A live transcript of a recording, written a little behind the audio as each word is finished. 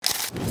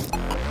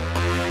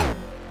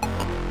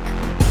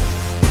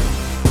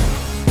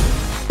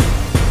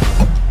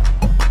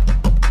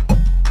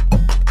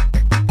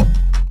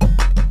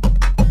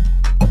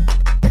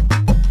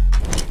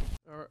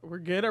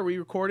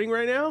recording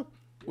right now?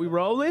 We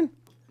rolling?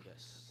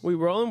 Yes. We're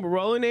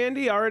rolling,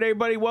 Andy. All right,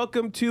 everybody,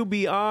 welcome to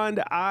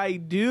Beyond I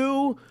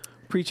Do.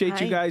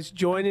 Appreciate you guys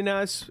joining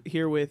us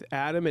here with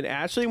Adam and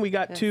Ashley. And we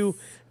got two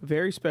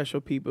very special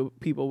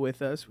people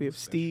with us. We have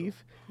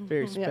Steve,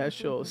 very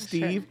special,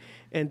 Steve,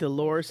 and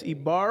Dolores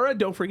Ibarra.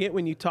 Don't forget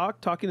when you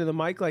talking to the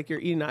mic like you're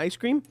eating ice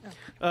cream.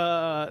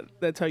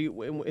 That's how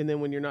you, and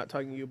then when you're not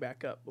talking, you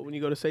back up. But when you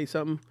go to say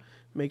something,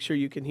 make sure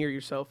you can hear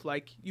yourself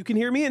like you can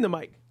hear me in the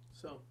mic.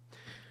 So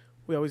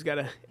we always got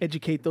to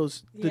educate the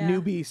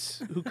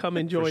newbies who come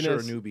and join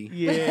us. Newbie.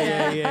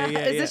 Yeah.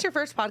 Is this your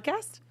first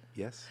podcast?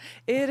 Yes.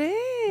 It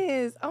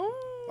is.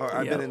 Oh. Or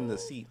I've been in the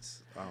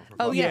seats.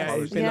 Yeah,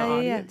 he's been in the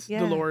audience. yeah.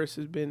 Dolores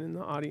has been in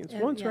the audience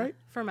once, right?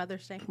 For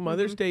Mother's Day.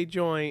 Mother's Day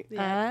joint.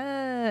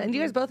 Yeah. And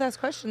you guys both asked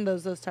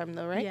questions those time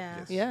though, right? Yeah.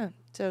 Yes. Yeah.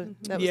 So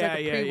that was like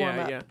a pre-warm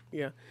up.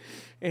 Yeah.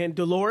 And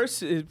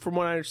Dolores is, from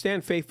what I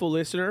understand, faithful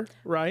listener,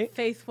 right?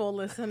 Faithful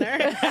listener.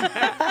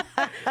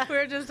 We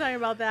were just talking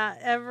about that.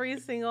 Every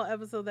single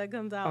episode that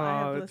comes out, I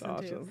have That's listened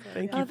awesome. to. So.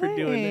 Thank you for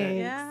doing that.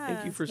 Yeah.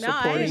 Thank you for I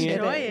supporting it.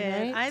 enjoy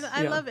it. Right?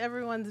 I love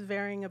everyone's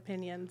varying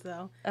opinions,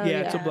 though.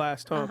 It's a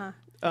blast, huh?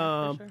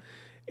 For sure.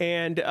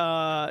 And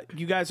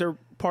you guys are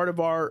part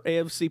of our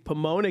AFC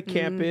Pomona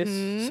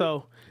campus,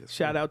 so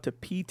shout out to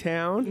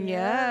P-Town.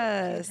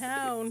 Yes.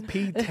 Town.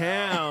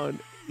 P-Town.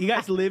 You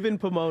guys live in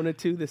Pomona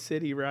too, the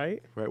city,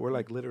 right? Right. We're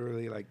like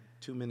literally like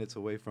 2 minutes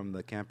away from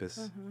the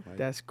campus. Like,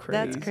 That's crazy.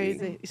 That's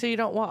crazy. So you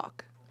don't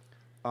walk?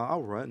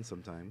 I'll run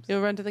sometimes. You'll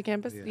run to the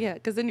campus? Yeah. Yeah,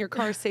 because then your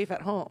car's safe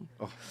at home.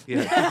 Oh,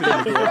 yeah. Keep it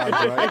in the garage,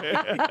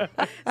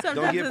 right?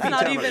 Sometimes give it's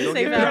not P-Town- even don't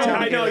safe give at P-Town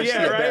home. I know, Shit,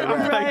 yeah,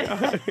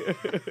 that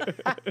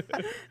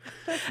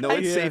right? No,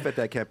 it's safe at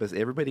that campus.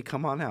 Everybody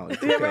come on out.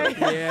 It's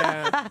okay.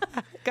 Yeah.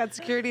 Got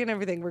security and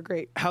everything. We're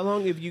great. How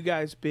long have you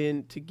guys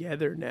been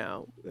together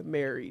now,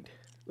 married?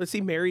 Let's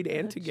see, married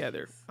and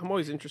together. I'm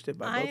always interested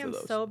by I both am of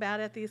those. so bad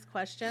at these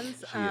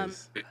questions.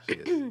 She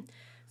is.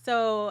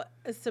 So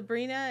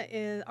Sabrina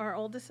is our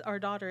oldest. Our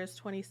daughter is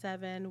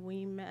 27.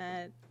 We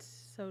met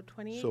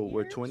 28. So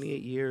we're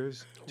 28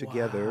 years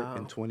together Wow.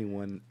 and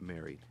 21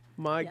 married.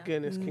 My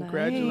goodness,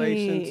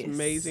 congratulations. Nice.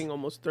 Amazing.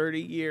 Almost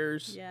 30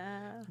 years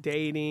Yeah.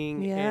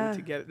 dating Yeah. and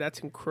together. That's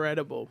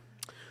incredible.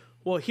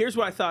 Well, here's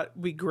what I thought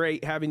would be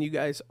great having you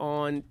guys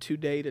on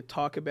today to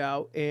talk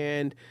about.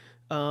 And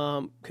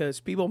because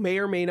people may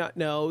or may not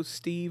know,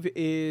 Steve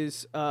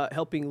is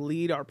helping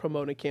lead our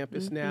Pomona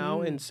campus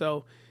now. And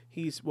so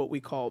he's what we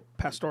call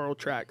pastoral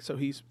track. So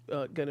he's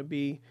going to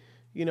be,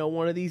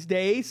 one of these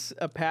days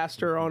a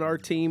pastor on our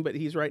team, but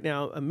he's right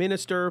now a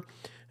minister.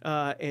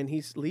 And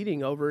he's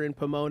leading over in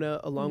Pomona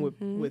along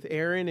with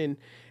Aaron.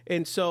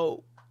 And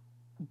so,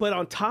 but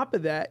on top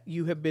of that,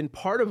 you have been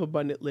part of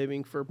Abundant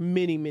Living for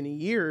many, many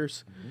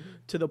years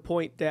to the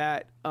point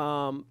that,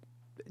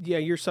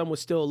 your son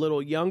was still a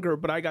little younger,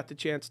 but I got the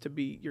chance to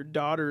be your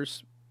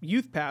daughter's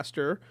youth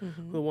pastor,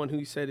 the one who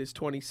you said is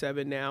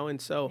 27 now.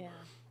 And so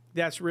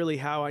that's really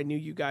how I knew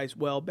you guys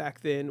well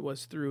back then,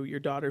 was through your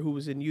daughter who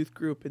was in youth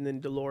group. And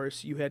then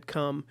Dolores, you had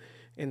come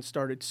and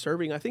started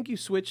serving. I think you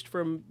switched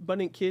from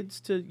Abundant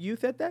Kids to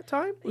youth at that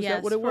time. Was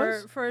that what it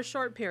was? For a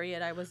short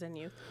period, I was in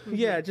youth.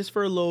 Yeah, just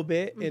for a little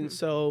bit. And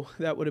so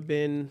that would have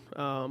been,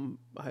 I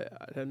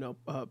don't know,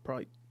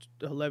 probably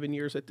 11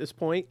 years at this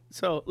point.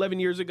 So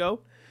 11 years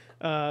ago.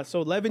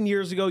 11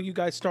 years ago, you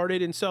guys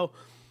started. And so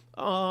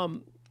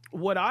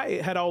what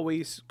I had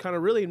always kind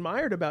of really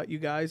admired about you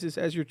guys is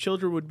as your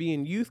children would be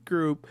in youth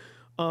group,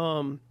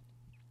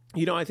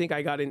 I think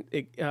I got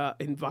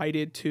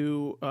invited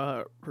to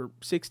her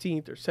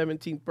 16th or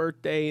 17th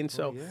birthday. And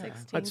so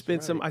I'd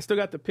spent I still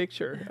got the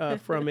picture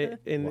from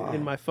it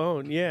in my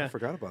phone. Yeah. I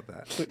forgot about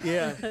that.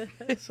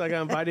 Yeah. So I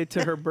got invited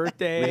to her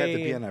birthday. We had to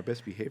be on our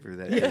best behavior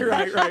that day. Yeah,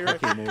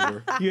 right. Came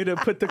over. You had to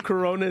put the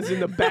Coronas in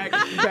the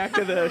back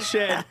of the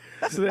shed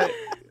so that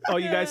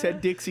you guys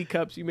had Dixie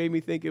cups. You made me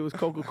think it was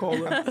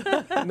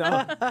Coca-Cola.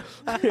 No.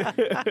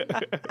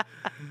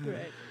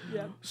 Right.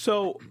 Yeah.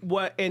 So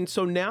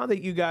now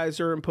that you guys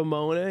are in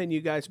Pomona and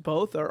you guys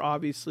both are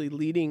obviously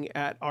leading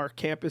at our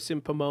campus in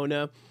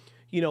Pomona,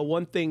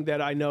 one thing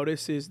that I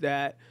notice is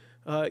that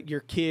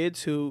your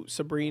kids, who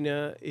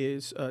Sabrina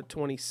is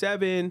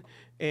 27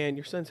 and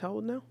your son's how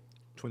old now?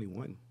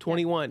 21.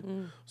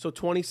 21. So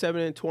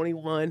 27 and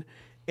 21.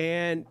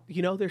 And,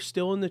 they're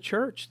still in the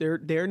church.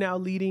 They're now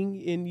leading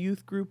in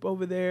youth group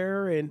over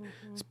there and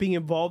it's being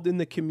involved in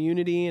the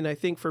community. And I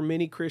think for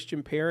many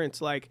Christian parents,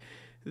 like,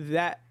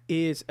 that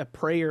is a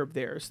prayer of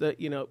theirs that,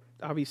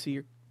 obviously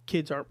your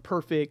kids aren't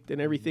perfect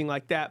and everything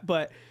like that,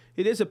 but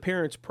it is a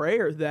parent's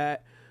prayer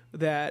that,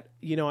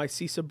 I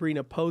see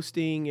Sabrina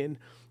posting, and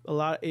a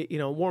lot, it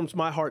warms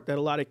my heart that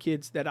a lot of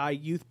kids that I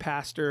youth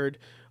pastored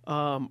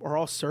are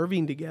all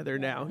serving together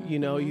now.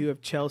 You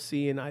have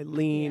Chelsea and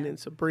Eileen and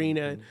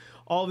Sabrina, and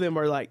all of them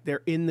are like,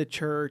 they're in the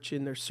church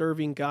and they're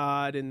serving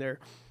God and they're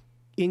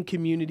in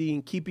community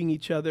and keeping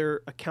each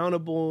other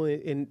accountable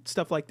and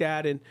stuff like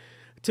that. And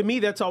to me,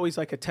 that's always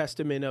like a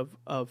testament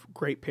of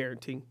great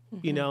parenting,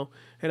 you know?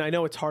 And I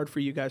know it's hard for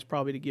you guys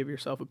probably to give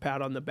yourself a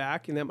pat on the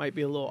back, and that might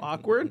be a little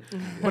awkward,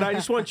 but I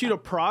just want you to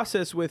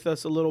process with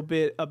us a little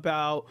bit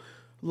about,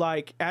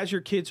 like, as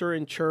your kids are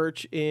in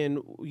church, and,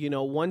 you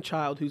know, one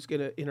child who's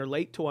in her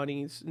late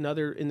 20s,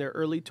 another in their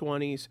early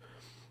 20s,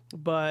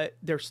 but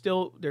they're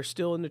still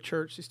in the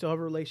church. They still have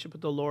a relationship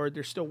with the Lord.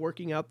 They're still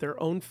working out their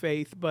own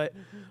faith, but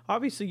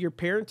obviously your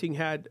parenting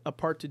had a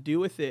part to do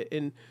with it.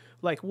 And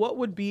like, what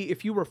would be,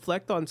 if you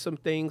reflect on some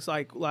things,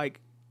 like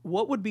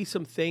what would be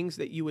some things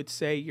that you would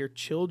say your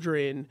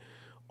children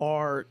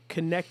are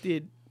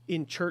connected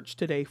in church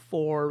today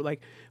for?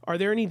 Like, are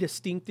there any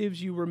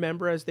distinctives you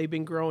remember as they've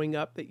been growing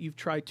up that you've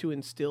tried to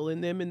instill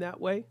in them in that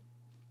way?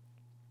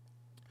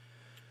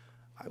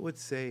 I would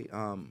say,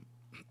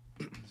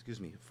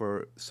 excuse me,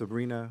 for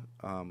Sabrina,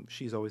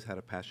 she's always had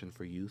a passion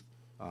for youth.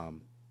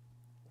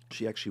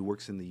 She actually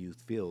works in the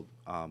youth field,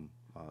 a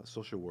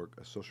social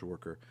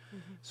worker.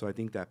 So I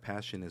think that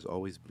passion has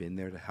always been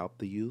there to help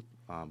the youth.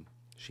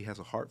 She has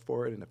a heart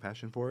for it and a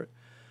passion for it.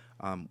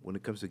 When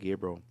it comes to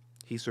Gabriel,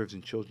 he serves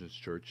in children's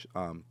church,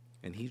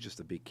 and he's just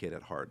a big kid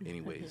at heart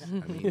anyways.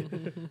 I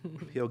mean,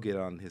 he'll get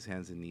on his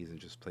hands and knees and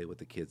just play with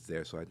the kids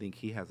there. So I think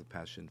he has a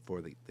passion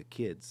for the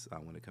kids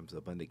when it comes to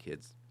Abundant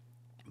Kids.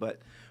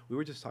 But we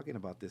were just talking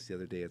about this the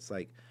other day. It's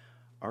like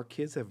our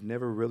kids have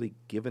never really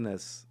given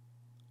us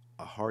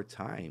a hard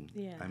time.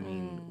 Yeah. I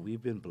mean,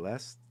 we've been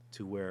blessed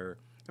to where,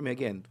 I mean,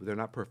 again, they're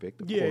not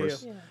perfect, of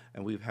course,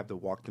 and we've had to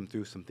walk them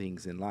through some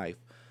things in life,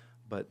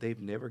 but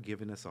they've never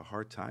given us a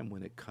hard time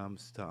when it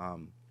comes to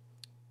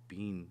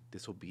being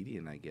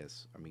disobedient, I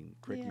guess. I mean,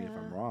 correct me if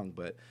I'm wrong,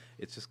 but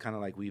it's just kind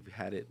of like we've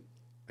had it,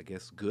 I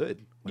guess,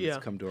 good when it's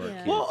come to our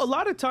kids. Well, a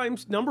lot of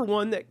times, number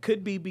one, that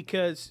could be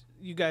because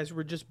you guys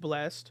were just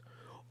blessed,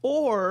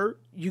 or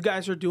you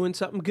guys are doing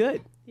something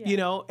good, you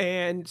know,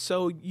 and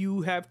so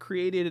you have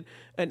created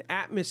an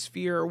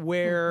atmosphere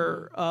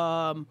where,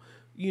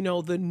 you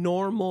know, the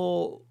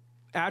normal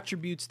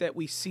attributes that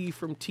we see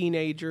from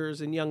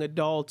teenagers and young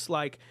adults,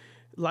 like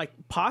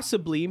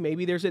possibly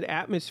maybe there's an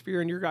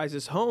atmosphere in your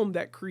guys' home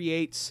that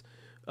creates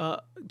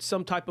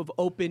some type of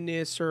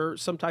openness or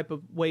some type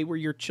of way where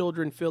your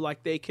children feel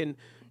like they can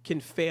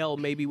fail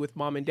maybe with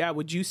mom and dad.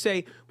 Would you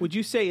say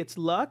it's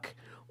luck?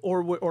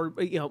 Or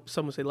you know,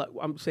 some would say,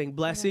 I'm saying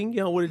blessing,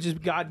 you know, would it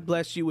just God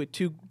bless you with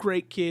two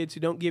great kids who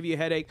don't give you a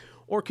headache?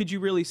 Or could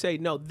you really say,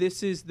 no,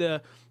 this is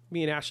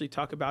me and Ashley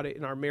talk about it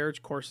in our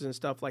marriage courses and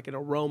stuff, like an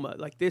aroma,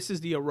 like this is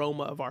the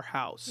aroma of our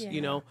house, you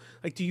know?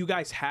 Like, do you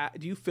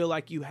feel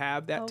like you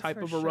have that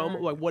type of aroma?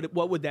 Like,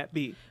 what would that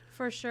be?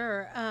 For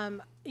sure.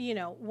 You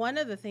know, one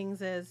of the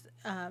things is,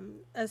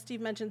 as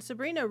Steve mentioned,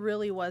 Sabrina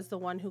really was the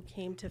one who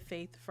came to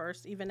faith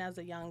first, even as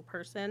a young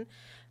person.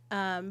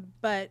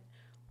 But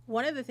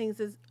one of the things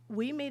is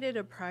we made it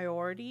a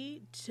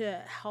priority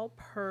to help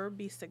her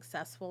be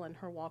successful in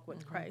her walk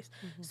with Christ.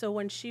 So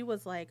when she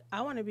was like,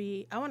 I want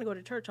to go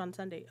to church on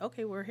Sunday.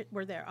 Okay,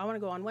 we're there. I want to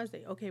go on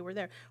Wednesday. Okay, we're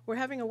there. We're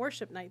having a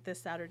worship night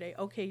this Saturday.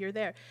 Okay, you're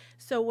there.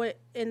 So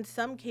in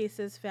some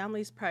cases,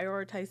 families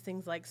prioritize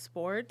things like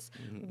sports.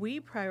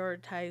 We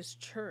prioritize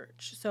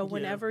church. So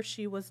whenever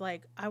she was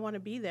like, I want to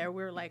be there,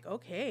 we're like,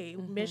 okay,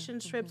 mission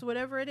trips,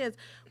 whatever it is,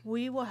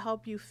 we will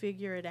help you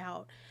figure it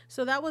out.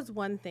 So that was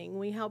one thing.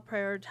 We help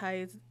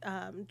prioritize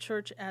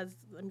church as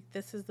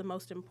this is the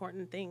most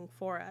important thing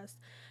for us.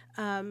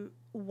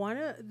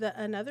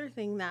 Another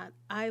thing that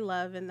I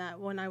love, and that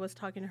when I was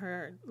talking to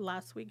her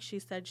last week, she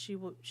said she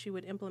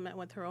would implement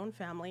with her own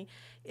family,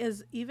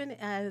 is even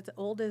as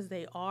old as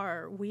they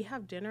are, we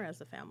have dinner as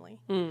a family.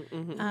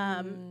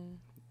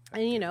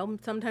 And, you know,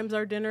 sometimes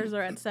our dinners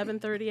are at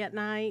 7:30 at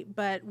night,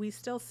 but we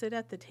still sit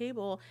at the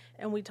table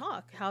and we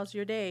talk. How's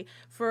your day?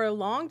 For a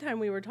long time,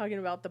 we were talking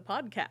about the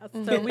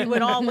podcast. So we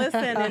would all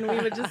listen and we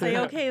would just say,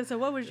 okay, so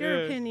what was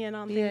your opinion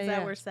on things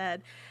that were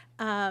said?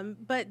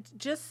 But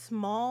just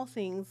small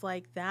things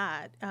like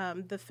that,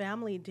 the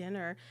family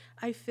dinner,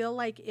 I feel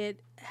like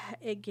it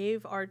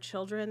gave our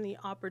children the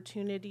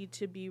opportunity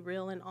to be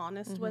real and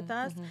honest with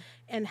us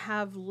and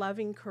have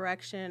loving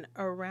correction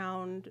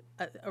around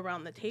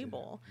the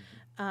table.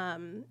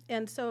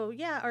 And so,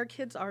 our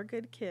kids are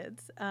good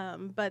kids,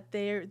 but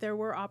there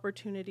were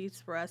opportunities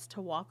for us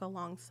to walk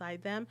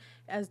alongside them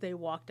as they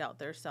walked out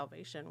their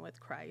salvation with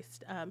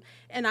Christ.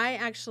 And I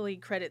actually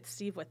credit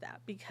Steve with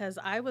that, because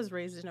I was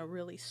raised in a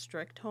really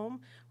strict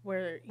home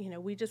where, you know,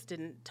 we just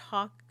didn't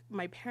talk.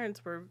 My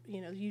parents were,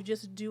 you know, you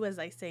just do as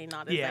I say,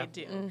 not as I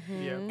do.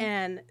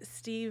 And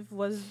Steve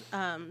was...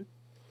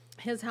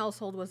 his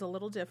household was a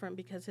little different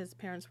because his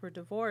parents were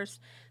divorced,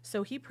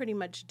 so he pretty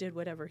much did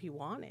whatever he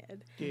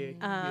wanted.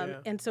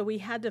 And so we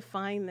had to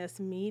find this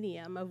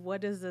medium of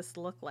what does this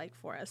look like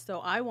for us. So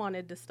I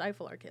wanted to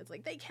stifle our kids.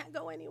 Like, they can't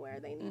go anywhere.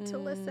 They need to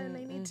listen.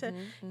 They need to,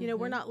 you know,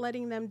 we're not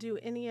letting them do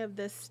any of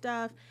this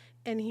stuff.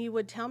 And he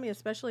would tell me,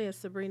 especially as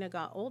Sabrina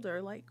got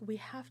older, like, we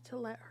have to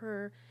let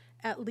her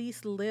at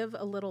least live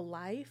a little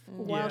life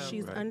while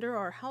she's under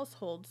our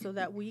household so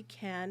that we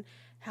can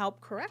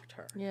help correct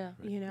her.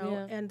 You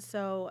know, and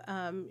so,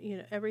 you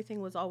know,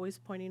 everything was always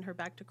pointing her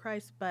back to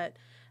Christ. But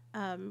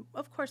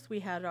Of course, we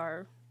had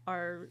our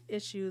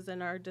issues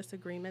and our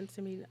disagreements.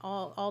 I mean,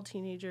 all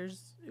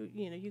teenagers,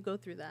 you go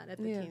through that at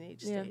the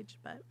teenage stage.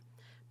 But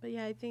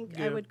yeah, I think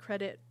I would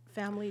credit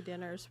family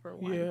dinners for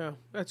one. Yeah,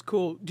 that's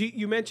cool.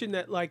 You mentioned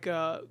that like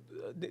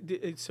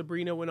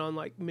Sabrina went on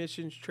like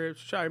missions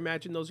trips. I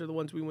imagine those are the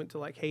ones we went to,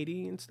 like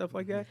Haiti and stuff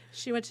like that.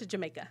 She went to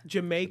Jamaica.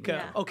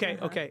 Yeah.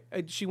 Okay.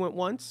 She went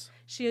once.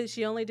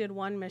 She only did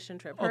one mission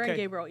trip. Her and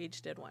Gabriel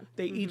each did one.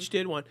 They each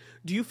did one.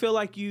 Do you feel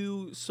like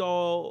you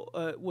saw?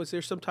 Was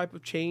there some type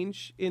of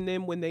change in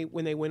them when they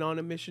went on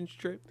a missions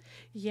trip?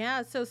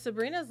 Yeah. So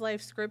Sabrina's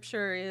life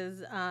scripture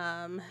is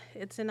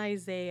it's in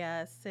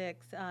Isaiah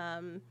 6.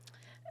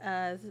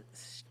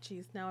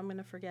 Now I'm going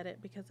to forget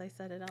it because I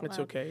said it out loud. It's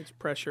okay. It's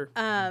pressure.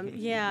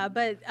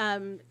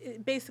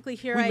 Basically,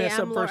 here we I am. We mess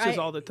up verses Lord,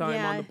 all the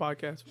time on the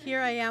podcast. Here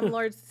I am,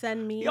 Lord,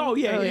 send me.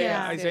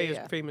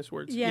 Isaiah's famous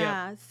words.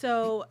 Yeah.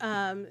 So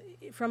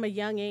from a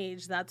young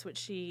age, that's what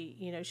she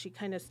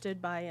kind of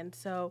stood by. And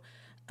so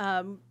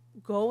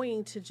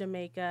going to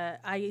Jamaica,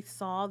 I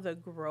saw the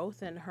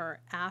growth in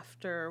her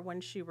after when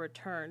she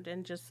returned,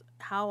 and just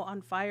how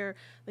on fire,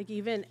 like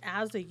even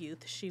as a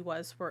youth, she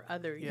was for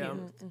other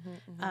youth.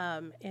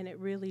 And it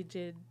really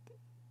did,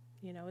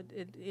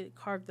 it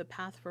carved the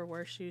path for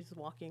where she's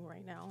walking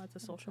right now as a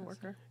social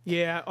worker.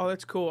 Yeah. Oh,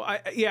 that's cool.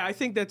 I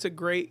think that's a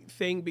great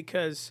thing,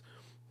 because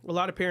a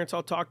lot of parents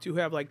I'll talk to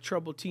have like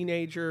troubled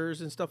teenagers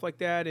and stuff like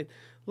that. And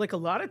like a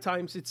lot of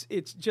times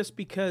it's just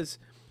because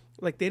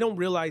like they don't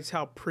realize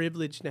how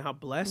privileged and how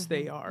blessed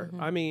they are.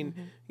 I mean,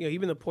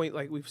 even the point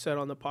like we've said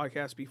on the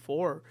podcast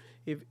before,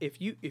 if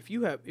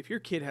your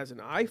kid has an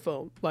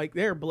iPhone, like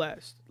they're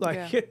blessed.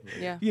 Like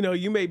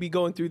you may be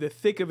going through the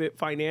thick of it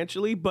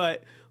financially,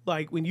 but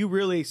like when you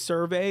really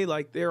survey,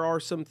 like there are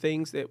some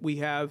things that we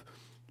have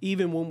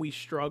even when we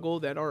struggle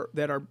that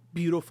are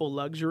beautiful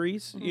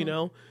luxuries,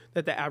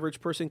 that the average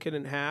person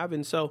couldn't have.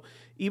 And so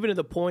even to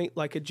the point,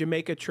 like a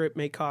Jamaica trip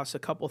may cost a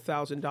couple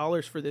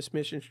 $1,000s for this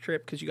missions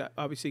trip, because you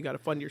obviously got to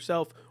fund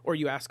yourself, or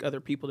you ask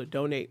other people to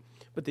donate,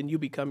 but then you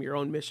become your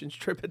own missions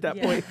trip at that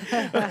point.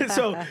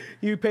 So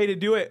you pay to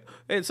do it.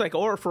 It's like,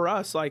 or for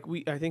us, like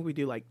I think we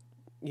do like,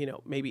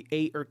 maybe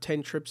 8 or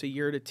 10 trips a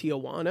year to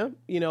Tijuana,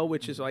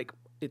 which is like,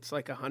 it's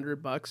like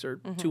 $100 or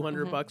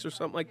 $200 or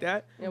something like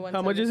that. Yeah,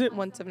 how much is it?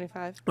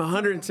 $175.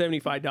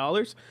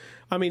 $175.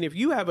 I mean, if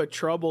you have a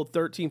troubled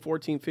 13,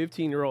 14,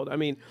 15-year-old, I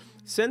mean,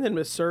 send them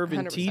to serve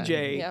in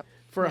TJ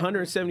for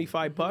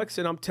 $175.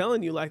 And I'm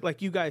telling you,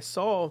 like you guys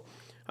saw,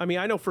 I mean,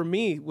 I know for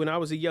me, when I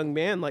was a young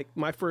man, like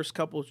my first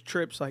couple of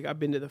trips, like I've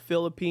been to the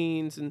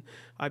Philippines and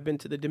I've been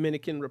to the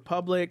Dominican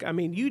Republic. I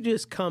mean, you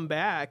just come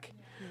back,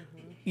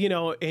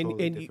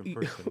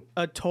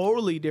 a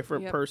totally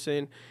different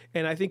person.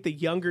 And I think the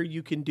younger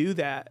you can do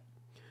that,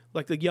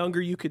 like the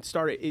younger you could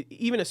start it,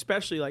 even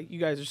especially like you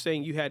guys are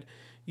saying you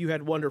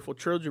had wonderful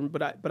children,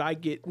 but I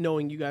get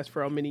knowing you guys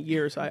for how many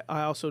years, I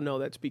also know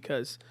that's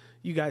because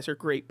you guys are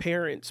great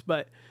parents.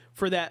 But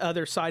for that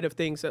other side of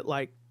things that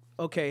like,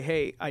 okay,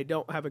 hey, I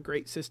don't have a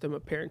great system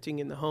of parenting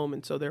in the home,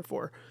 and so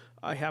therefore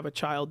I have a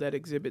child that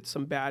exhibits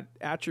some bad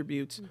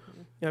attributes.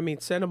 I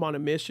mean, send them on a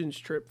missions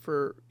trip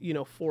for,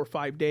 4 or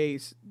 5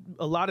 days.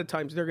 A lot of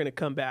times they're going to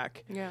come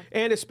back. Yeah.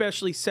 And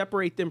especially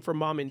separate them from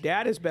mom and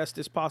dad as best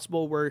as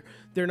possible, where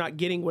they're not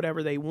getting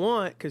whatever they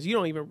want. Because you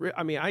don't even,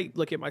 I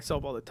look at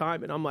myself all the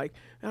time and I'm like,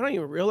 I don't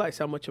even realize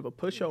how much of a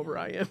pushover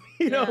I am,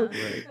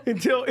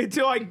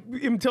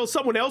 until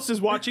someone else is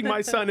watching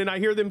my son and I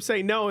hear them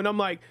say no. And I'm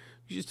like,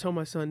 you just told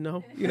my son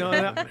no,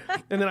 and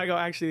then I go,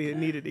 actually, I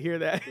needed to hear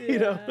that,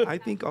 I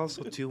think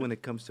also too, when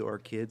it comes to our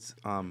kids,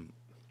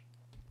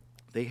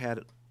 they had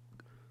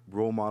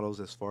role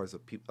models as far as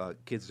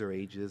kids their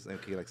ages.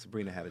 Okay, like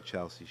Sabrina had a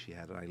Chelsea, she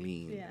had an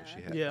Eileen,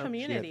 she had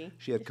community.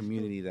 She had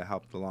community that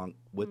helped along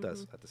with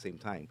us at the same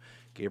time.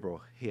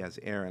 Gabriel, he has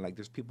Aaron. Like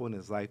there's people in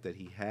his life that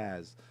he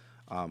has,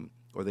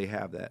 or they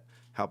have, that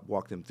help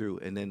walk them through.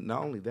 And then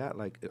not only that,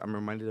 like I'm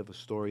reminded of a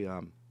story.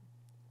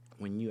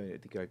 When I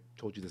think I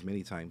told you this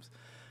many times,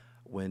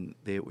 when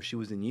she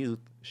was in youth,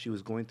 she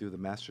was going through the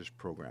master's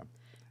program.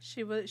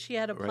 She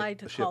had applied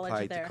to college there. She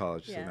applied to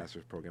college to the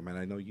master's program, and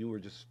I know you were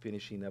just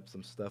finishing up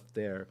some stuff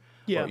there.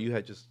 Yeah, or you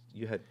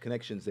had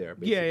connections there.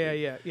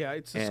 Basically. Yeah.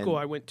 It's the school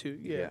I went to.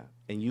 Yeah,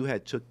 and you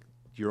had took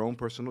your own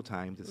personal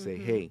time to say,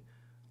 hey,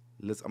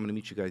 I'm going to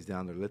meet you guys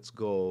down there. Let's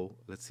go.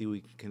 Let's see if we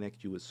can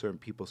connect you with certain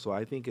people. So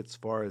I think as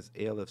far as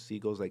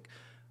ALFC goes, like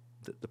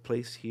the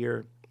place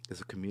here is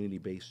a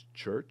community-based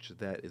church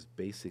that is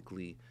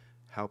basically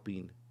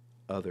helping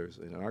others,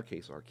 and in our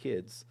case, our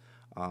kids,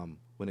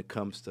 when it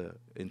comes to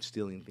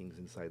instilling things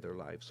inside their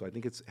lives. So I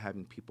think it's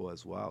having people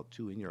as well,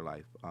 too, in your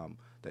life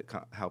that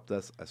helped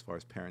us as far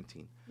as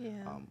parenting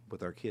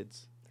with our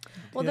kids.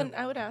 Well, then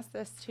I would ask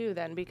this too,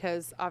 then,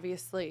 because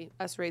obviously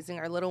us raising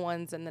our little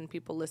ones and then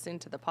people listening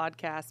to the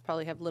podcast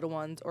probably have little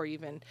ones or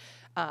even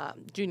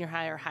junior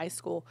high or high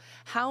school.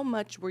 How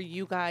much were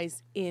you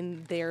guys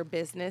in their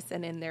business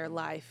and in their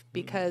life?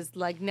 Because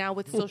like now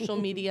with social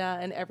media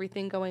and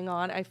everything going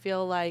on, I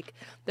feel like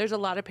there's a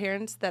lot of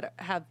parents that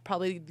have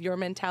probably your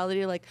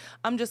mentality, like,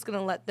 I'm just going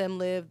to let them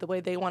live the way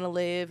they want to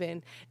live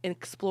and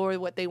explore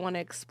what they want to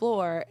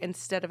explore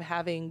instead of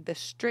having the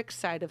strict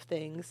side of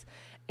things.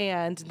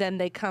 And then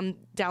they come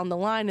down the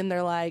line and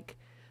they're like,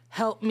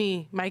 help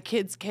me, my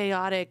kid's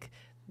chaotic.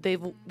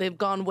 They've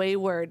gone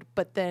wayward.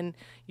 But then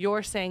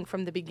you're saying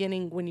from the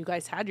beginning when you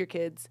guys had your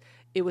kids,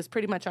 it was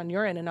pretty much on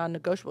your end and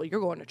non-negotiable.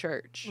 You're going to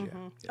church.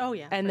 Mm-hmm. Oh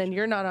yeah. And then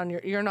you're not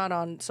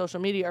on social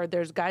media, or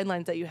there's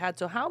guidelines that you had.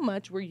 So how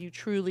much were you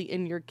truly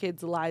in your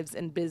kids' lives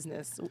and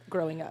business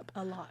growing up?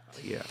 A lot.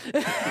 Yeah,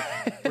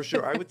 for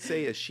sure. I would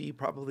say she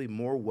probably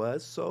more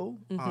was so.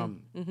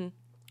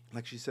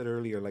 Like she said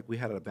earlier, like we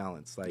had a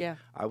balance. Like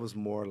I was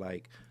more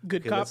like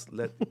good cop. You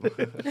were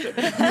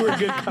a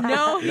good cop.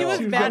 No, he was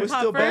bad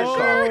cop for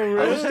sure.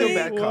 I was still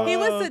bad cop. He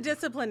was the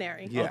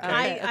disciplinary. Yeah.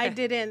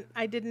 Okay.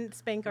 I didn't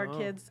spank our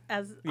kids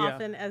as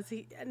often as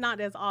not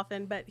as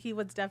often, but he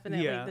was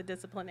definitely the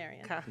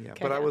disciplinarian. Yeah,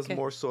 but I was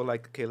more so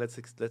like, okay, let's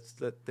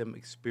let them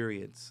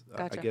experience,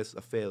 I guess,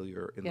 a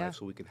failure in life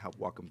so we can help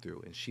walk them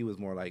through. And she was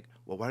more like,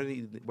 well, why do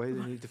they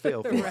need to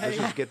fail? Let's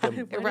just get them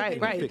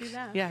fixed.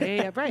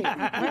 Yeah,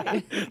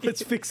 right.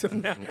 Let's fix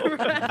them now.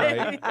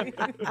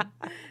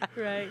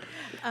 Right.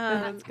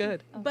 That's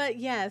good. But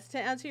yes, to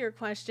answer your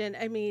question,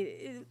 I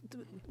mean,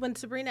 when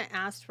Sabrina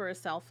asked for a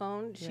cell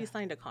phone, she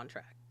signed a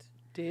contract.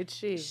 Did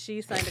she?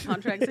 She signed a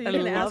contract, so you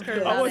can ask her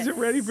about I wasn't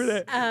ready for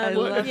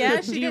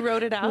that. She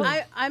wrote it out?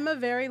 I'm a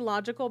very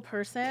logical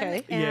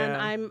person,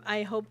 and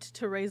I hoped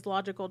to raise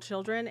logical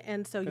children,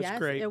 and so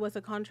great. It was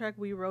a contract.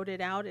 We wrote it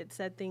out. It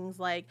said things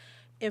like,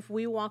 if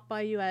we walk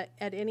by you at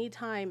any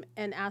time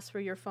and ask for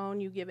your phone,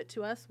 you give it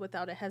to us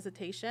without a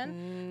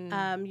hesitation.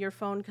 Your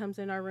phone comes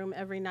in our room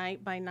every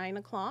night by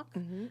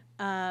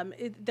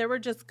 9:00. There were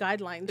just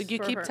guidelines. You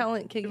for keep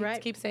her.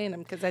 keep saying them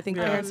because I think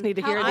parents need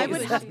to hear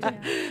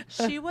these.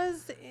 She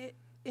was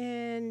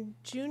in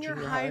junior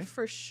high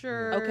for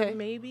sure. Okay.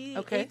 Maybe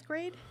 8th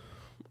grade.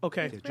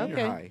 Okay. Junior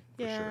high,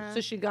 for sure.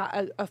 So she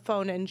got a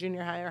phone in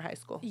junior high or high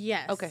school.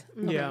 Yes. Okay.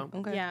 Yeah.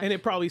 Okay. Yeah. And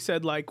it probably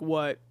said like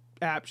what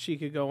app she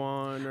could go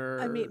on,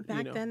 or I mean,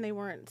 back then they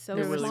weren't so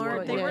They really smart.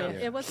 weren't. They were.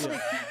 Yeah. It was like,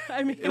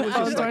 I mean, It was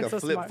just like a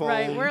flip phone.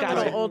 Right, we're a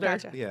little older.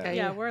 Gotcha.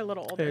 Yeah, we're a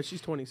little older. Yeah, she's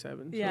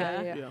 27.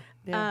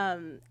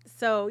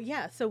 So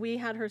Yeah. So we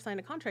had her sign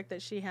a contract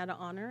that she had to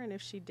honor, and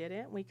if she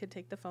didn't, we could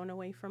take the phone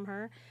away from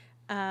her.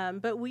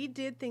 But we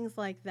did things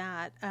like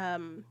that.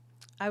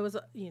 I was,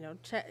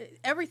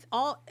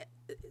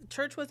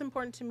 church was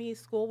important to me.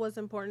 School was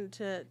important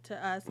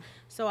to us.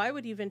 So I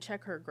would even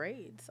check her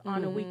grades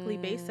on a weekly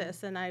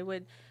basis, and I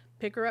would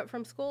pick her up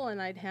from school and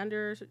I'd hand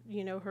her,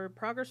 her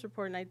progress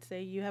report, and I'd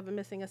say, you have a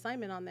missing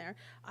assignment on there.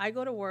 I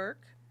go to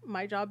work.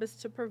 My job is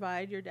to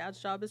provide. Your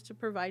dad's job is to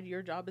provide.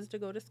 Your job is to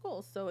go to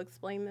school. So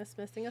explain this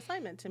missing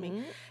assignment to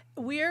me.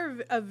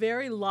 We're a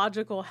very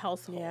logical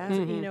household.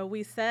 Yeah.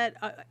 We set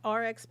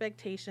our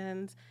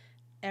expectations.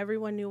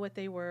 Everyone knew what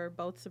they were,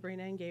 both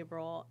Sabrina and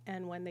Gabriel,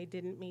 and when they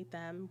didn't meet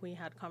them, we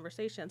had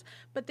conversations.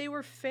 But they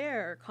were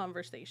fair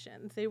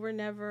conversations. They were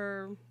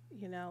never,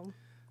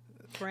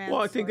 grants.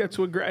 Well, I think that's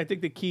what I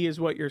think the key is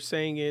what you're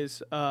saying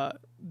is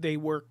they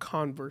were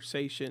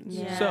conversations.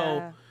 Yeah.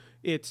 So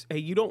it's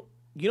you don't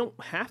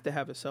have to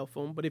have a cell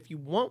phone, but if you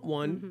want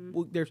one,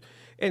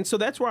 and so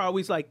that's where I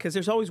always like, because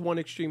there's always one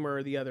extreme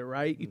or the other,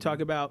 right? You talk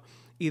about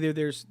either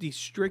there's these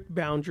strict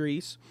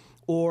boundaries,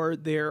 or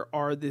there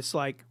are this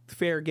like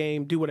fair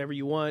game, do whatever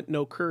you want,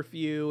 no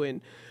curfew,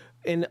 and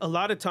a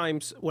lot of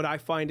times what I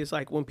find is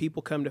like when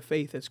people come to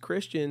faith as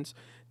Christians,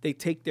 they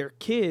take their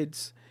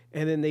kids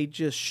and then they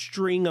just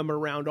string them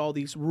around all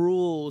these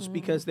rules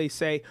because they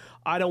say,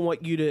 I don't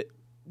want you to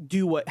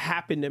do what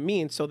happened to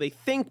me. And so they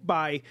think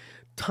by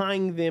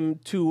tying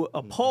them to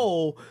a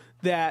pole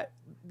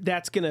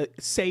that's going to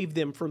save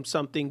them from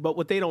something. But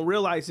what they don't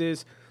realize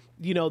is,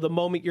 the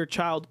moment your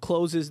child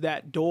closes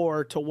that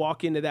door to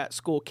walk into that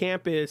school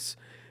campus,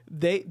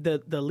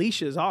 the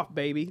leash is off,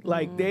 baby.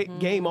 Like they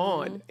game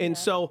on. And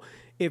so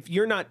if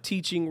you're not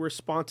teaching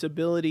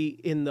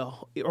responsibility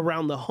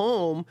around the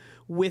home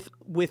with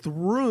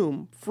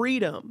room,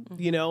 freedom,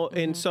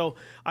 and so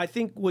I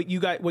think what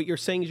you're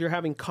saying is you're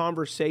having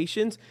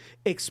conversations,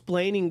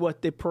 explaining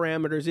what the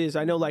parameters is.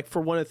 I know, like,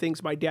 for one of the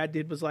things my dad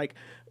did was like,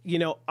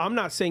 I'm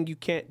not saying you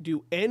can't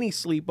do any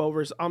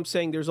sleepovers. I'm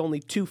saying there's only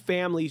 2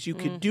 families you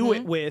could do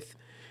it with,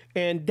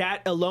 and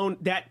that alone,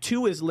 that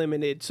too is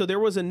limited. So there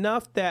was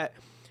enough that,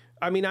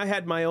 I mean, I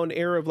had my own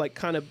era of like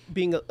kind of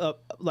being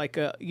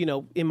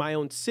in my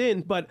own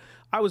sin, but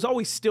I was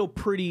always still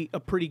a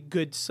pretty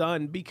good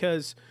son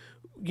because,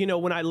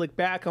 when I look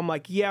back, I'm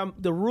like, yeah,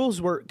 the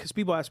rules were, because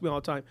people ask me all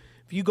the time,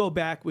 if you go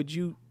back, would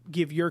you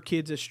give your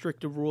kids as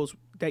strict of rules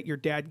that your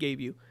dad gave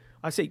you?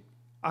 I say,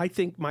 I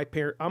think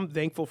I'm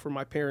thankful for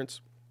my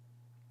parents,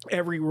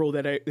 every rule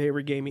that they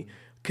ever gave me.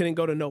 couldn't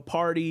go to no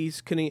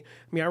parties. I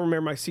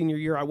remember my senior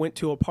year, I went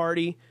to a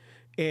party,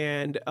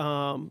 and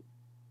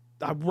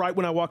right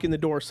when I walk in the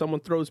door, someone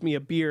throws me a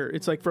beer.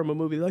 It's like from a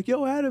movie, like,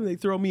 yo, Adam, they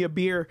throw me a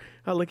beer.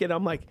 I look at it,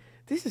 I'm like,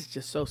 this is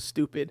just so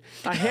stupid.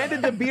 I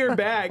handed the beer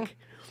back,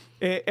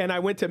 and I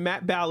went to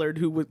Matt Ballard,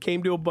 who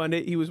came to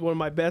Abundant. He was one of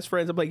my best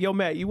friends. I'm like, yo,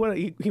 Matt, he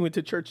went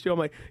to church too. I'm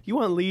like, you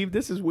want to leave?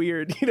 This is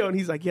weird. And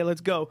he's like, yeah,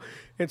 let's go.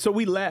 And so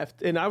we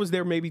left, and I was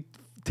there maybe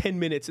 10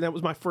 minutes, and that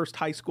was my first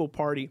high school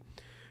party.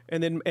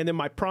 And then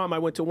my prom, I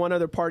went to one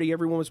other party.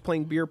 Everyone was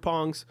playing beer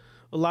pongs.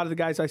 A lot of the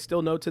guys I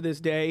still know to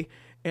this day.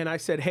 And I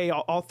said, hey,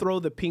 I'll throw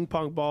the ping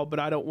pong ball, but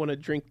I don't want to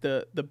drink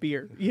the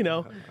beer,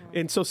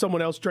 And so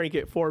someone else drank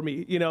it for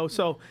me,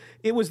 So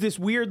it was this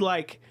weird,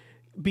 like,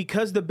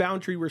 because the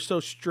boundary were so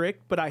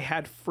strict, but I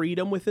had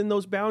freedom within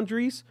those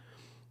boundaries,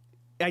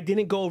 I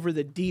didn't go over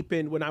the deep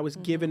end when I was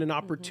given an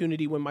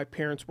opportunity when my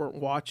parents weren't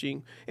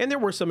watching. And there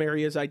were some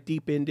areas I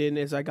deepened in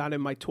as I got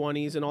in my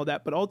 20s and all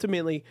that. But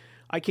ultimately,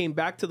 I came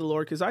back to the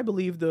Lord because I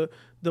believe the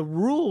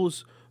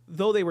rules,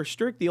 though they were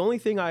strict, the only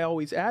thing I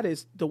always add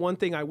is the one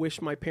thing I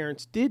wish my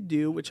parents did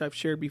do, which I've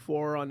shared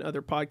before on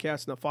other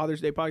podcasts and the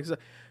Father's Day podcast.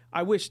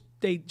 I wish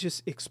they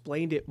just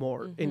explained it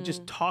more and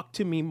just talked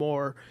to me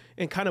more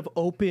and kind of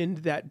opened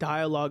that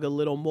dialogue a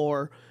little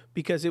more,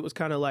 because it was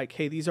kind of like,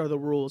 hey, these are the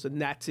rules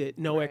and that's it.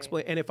 No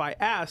explain. And if I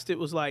asked, it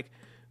was like,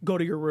 go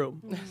to your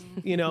room,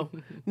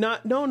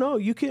 no,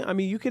 you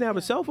can have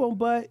a cell phone,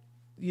 but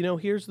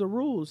here's the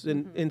rules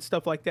and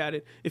stuff like that.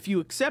 And if you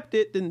accept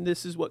it, then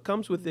this is what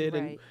comes with it.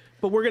 Right.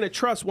 But we're going to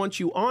trust once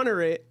you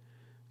honor it,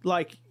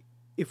 like,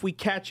 if we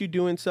catch you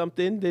doing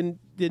something, then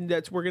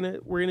that's we're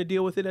gonna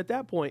deal with it at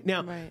that point.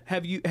 Now,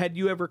 had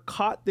you ever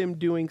caught them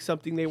doing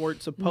something they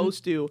weren't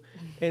supposed to,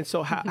 and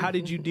so how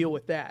did you deal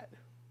with that?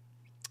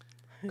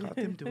 Caught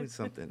them doing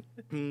something.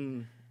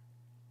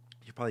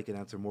 You probably can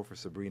answer more for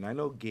Sabrina. I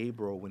know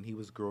Gabriel, when he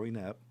was growing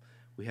up,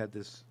 we had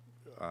this.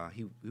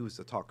 He was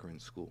a talker in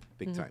school,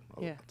 big time.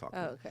 Yeah. Talker.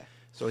 Oh, okay.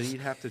 So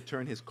he'd have to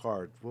turn his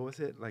card. What was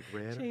it, like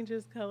red? Change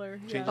his color.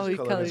 Change Yeah. his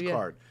color of his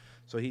card.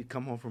 So he'd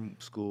come home from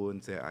school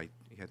and say,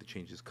 he had to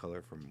change his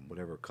color from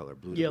whatever color,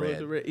 blue to red.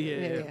 To red.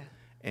 Yeah.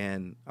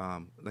 And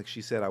like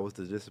she said, I was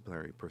the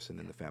disciplinary person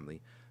in the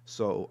family.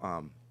 So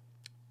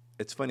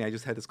it's funny, I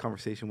just had this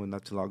conversation with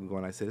not too long ago,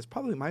 and I said, it's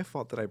probably my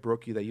fault that I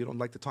broke you, that you don't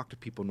like to talk to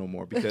people no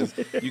more, because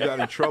you got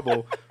in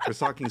trouble for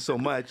talking so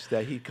much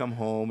that he'd come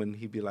home and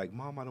he'd be like,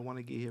 Mom, I don't want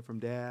to get hit from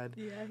Dad.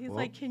 Yeah, he's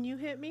like, can you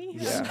hit me?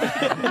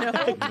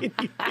 Yeah.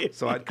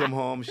 So I'd come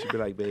home, she'd be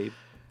like, babe,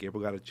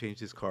 Gabriel got to change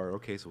his card.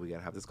 Okay, so we got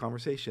to have this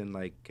conversation.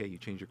 Like, okay, you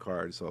change your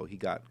card. So he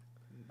got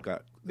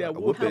that a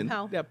whooping.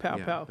 That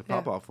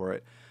pow for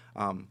it.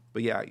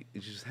 But yeah, I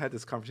just had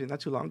this conversation not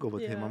too long ago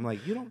with him. I'm like,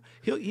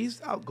 he's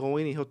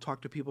outgoing and he'll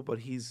talk to people, but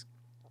he's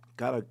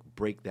got to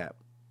break that.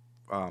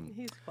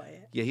 He's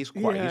quiet. Yeah, he's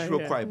quiet. He's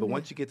real quiet. But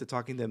once you get to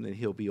talking to him, then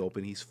he'll be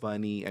open. He's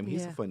funny. I mean,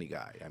 he's a funny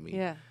guy. I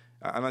mean,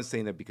 I'm not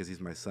saying that because he's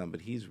my son, but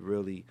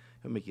he'll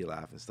make you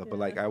laugh and stuff. But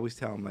like, I always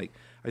tell him, like,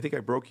 I think I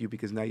broke you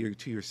because now you're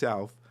to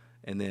yourself.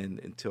 And then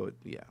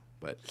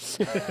but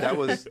that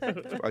was,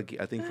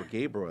 I think, for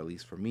Gabriel, at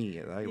least for me,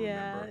 I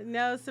remember.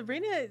 No,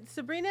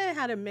 Sabrina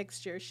had a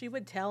mixture. She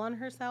would tell on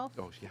herself.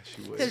 Oh, yeah,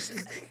 she would.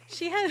 Because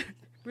she had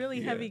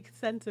really heavy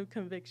sense of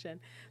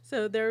conviction.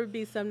 So there would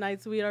be some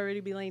nights we'd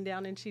already be laying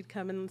down and she'd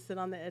come and sit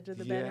on the edge of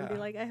the bed and be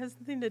like, I have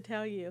something to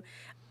tell you.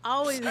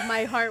 Always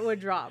my heart would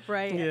drop,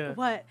 right? Yeah.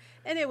 What?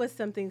 And it was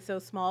something so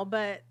small,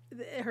 but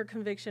her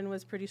conviction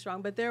was pretty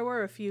strong. But there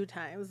were a few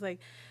times,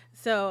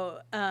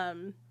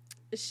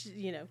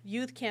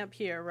 youth camp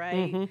here,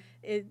 right?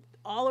 It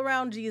all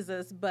around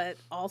Jesus, but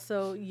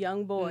also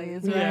young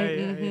boys,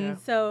 right? Yeah.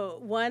 So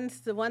one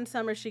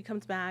summer she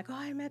comes back. Oh,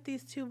 I met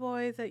these two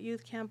boys at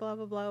youth camp. Blah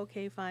blah blah.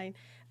 Okay, fine.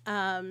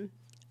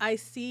 I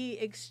see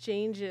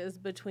exchanges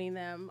between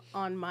them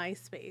on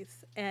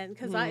MySpace, and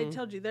because I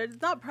told you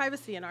there's not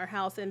privacy in our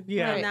house, and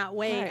in that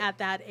way at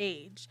that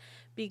age.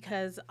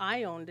 Because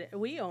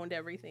we owned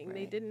everything. Right.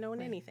 They didn't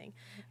own anything.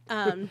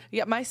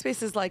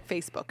 MySpace is like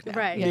Facebook now.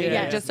 Right.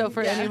 Yeah. Just so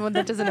for anyone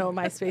that doesn't know what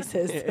MySpace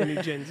is.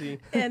 Any Gen Z.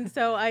 And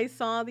so I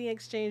saw the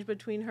exchange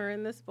between her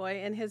and this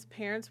boy, and his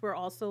parents were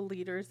also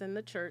leaders in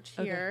the church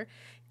here. Okay.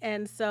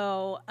 And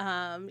so,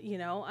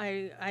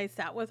 I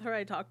sat with her.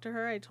 I talked to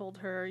her. I told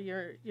her,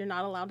 you're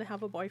not allowed to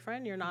have a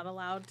boyfriend. You're not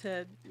allowed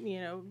to,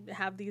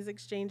 have these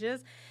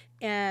exchanges.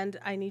 And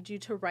I need you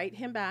to write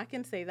him back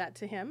and say that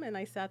to him. And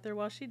I sat there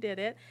while she did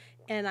it.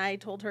 And I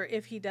told her,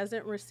 if he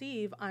doesn't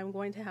receive, I'm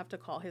going to have to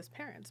call his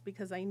parents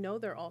because I know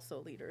they're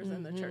also leaders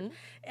in the church.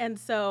 And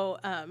so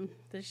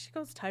she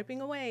goes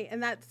typing away.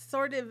 And that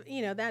sort of,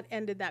 that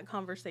ended that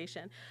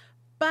conversation.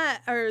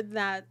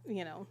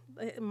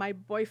 My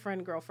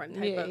boyfriend-girlfriend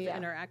type of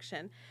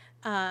interaction.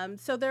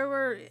 So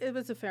it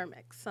was a fair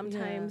mix.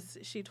 Sometimes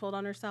she told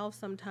on herself.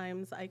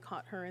 Sometimes I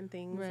caught her in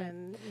things. Right.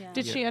 And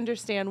Did she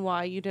understand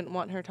why you didn't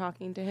want her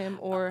talking to him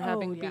or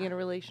be in a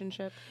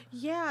relationship?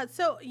 Yeah.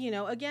 So,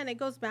 again, it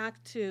goes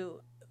back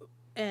to,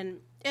 and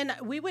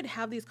we would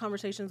have these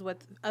conversations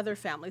with other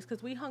families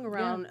because we hung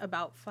around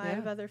about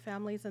 5 other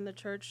families in the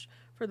church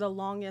for the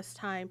longest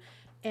time.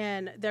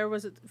 And there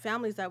was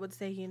families that would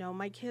say, you know,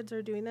 my kids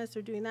are doing this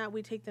or doing that.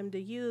 We take them to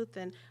youth,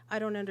 and I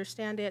don't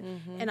understand it.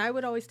 And I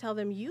would always tell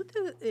them, youth,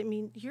 I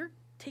mean, you're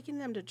taking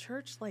them to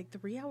church like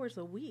 3 hours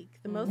a week.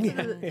 The most of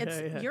the,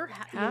 it's your,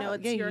 you know,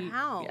 it's your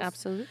house.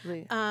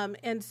 Absolutely.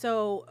 And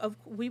so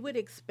we would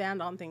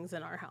expand on things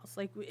in our house.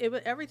 Like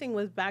everything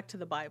was back to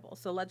the Bible.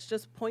 So let's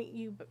just point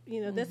you,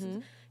 you know, this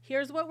is,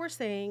 here's what we're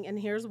saying and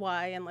here's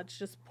why. And let's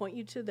just point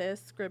you to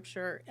this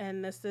scripture.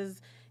 And this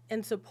is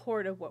in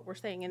support of what we're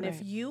saying. And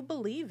if you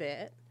believe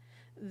it,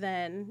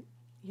 then,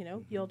 you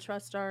know, you'll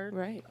trust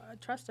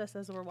trust us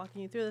as we're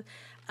walking you through this.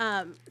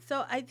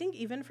 So I think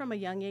even from a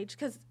young age,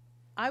 because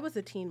I was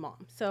a teen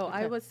mom. So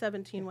I was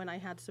 17 when I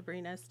had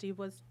Sabrina. Steve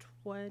was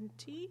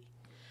 20.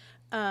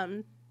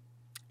 And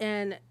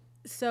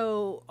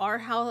so our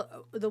house,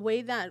 the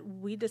way that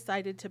we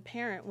decided to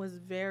parent was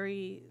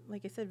very,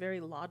 like I said, very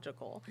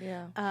logical.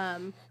 Yeah.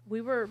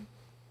 We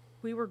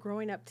were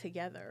growing up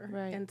together.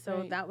 Right. And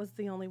so that was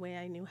the only way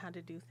I knew how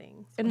to do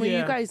things. And were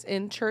you guys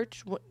in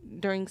church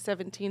during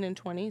 17 and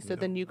 20? So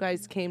then you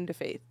guys came to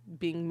faith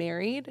being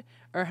married?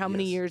 Or how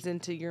many years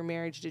into your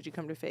marriage did you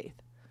come to faith?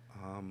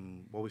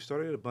 Well, we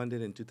started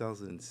Abundant in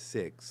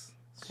 2006.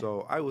 Okay.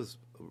 So I was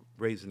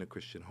raised in a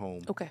Christian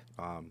home. Okay.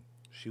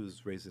 She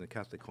was raised in a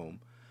Catholic home.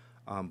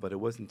 But it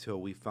wasn't until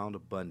we found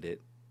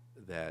Abundant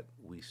that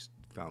we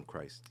found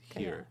Christ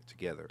here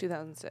together.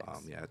 2006.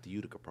 At the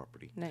Utica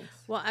property. Nice.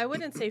 Well, I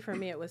wouldn't say for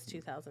me it was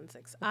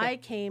 2006. Okay. I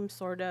came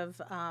sort of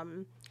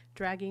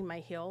dragging my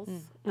heels.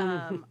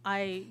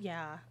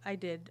 I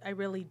did. I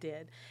really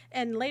did.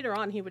 And later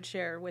on, he would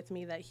share with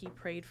me that he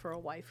prayed for a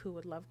wife who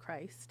would love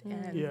Christ.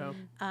 And,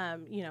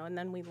 you know, and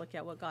then we look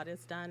at what God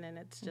has done, and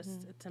it's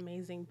just, it's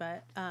amazing.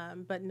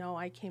 But no,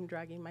 I came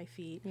dragging my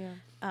feet. Yeah.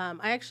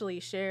 I actually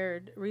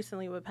shared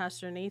recently with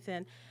Pastor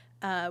Nathan,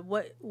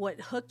 what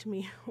hooked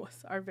me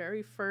was our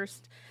very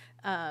first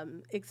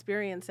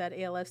experience at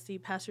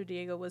ALFC. Pastor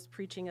Diego was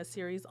preaching a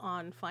series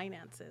on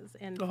finances,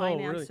 and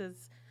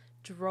finances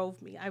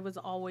drove me. I was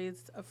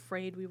always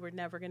afraid we were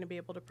never going to be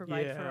able to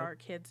provide for our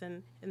kids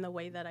in the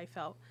way that I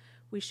felt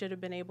we should have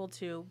been able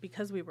to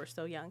because we were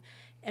so young.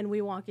 And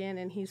we walk in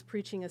and he's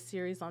preaching a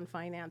series on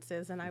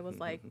finances, and I was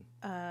like,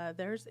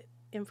 there's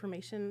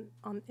information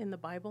in the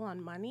Bible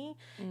on money.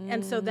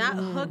 And so that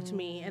hooked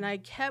me, and I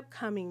kept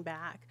coming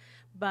back.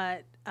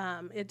 But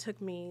it took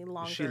me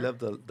longer. She loved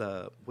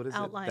the what is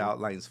Outline. it? The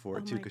outlines for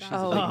it too, because she's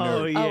a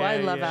big nerd.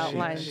 I love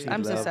outlines.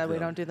 I'm so sad we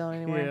them. don't do that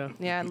anymore.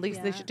 Yeah, at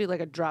least they should do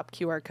like a drop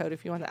QR code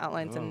if you want to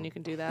outline something. You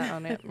can do that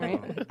on it,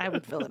 right? I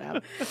would fill it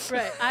out.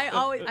 Right.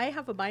 I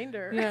have a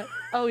binder. Yeah.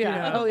 Oh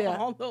yeah. Oh yeah.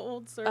 All the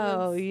old sermons.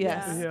 Oh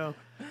yes. Yeah.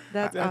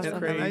 That's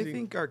awesome. And I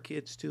think our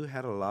kids too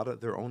had a lot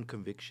of their own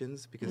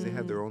convictions because they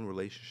had their own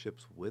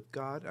relationships with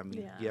God. I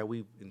mean,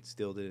 we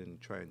instilled it and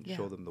try and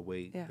show them the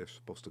way they're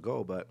supposed to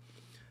go, but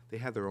they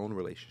had their own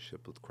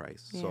relationship with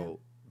Christ. Yeah. So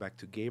back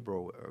to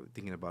Gabriel,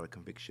 thinking about a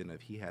conviction that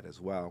he had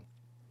as well.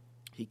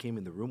 He came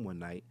in the room one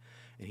night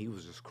and he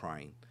was just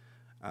crying,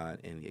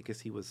 and I guess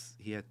he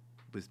had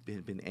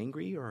been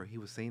angry, or he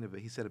was saying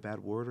he said a bad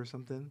word or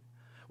something.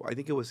 Well, I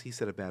think it was he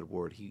said a bad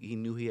word. He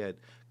knew he had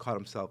caught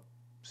himself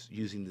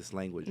using this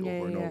language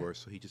over and over,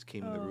 so he just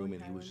came in the room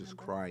and he was just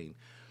crying.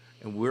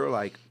 And we're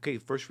like, okay,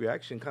 first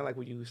reaction, kind of like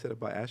what you said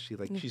about Ashley,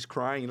 like she's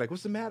crying, like,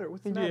 what's the matter?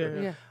 What's the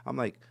matter? Yeah. I'm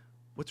like,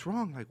 what's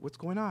wrong? Like, what's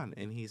going on?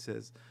 And he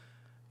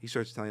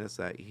starts telling us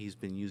that he's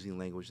been using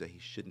language that he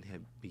shouldn't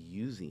have been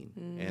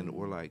using. And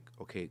we're like,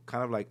 okay,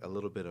 kind of like a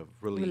little bit of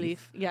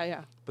relief.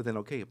 Yeah. But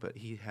then, but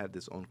he had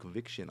this own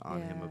conviction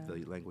on him of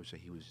the language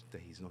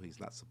that he's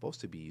not supposed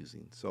to be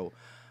using. So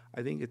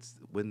I think it's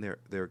when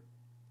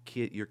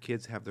your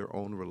kids have their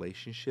own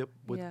relationship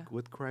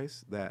with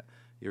Christ that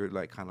you're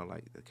like kind of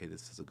like, okay,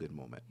 this is a good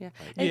moment. Yeah,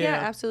 like,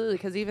 absolutely.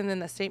 Because even in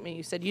the statement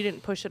you said you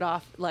didn't push it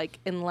off like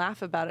and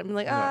laugh about it. I'm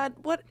like,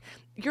 what?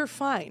 You're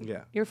fine.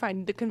 Yeah, you're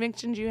fine. The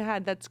convictions you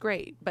had, that's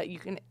great. But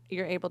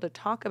you're able to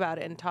talk about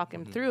it and talk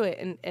him through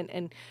it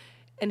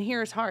and hear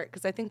his heart.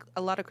 Because I think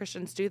a lot of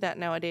Christians do that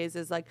nowadays.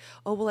 Is like,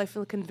 oh well, I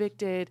feel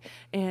convicted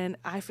and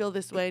I feel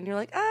this way, and you're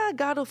like,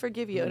 God will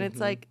forgive you, and it's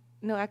like,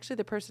 no, actually,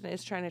 the person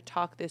is trying to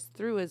talk this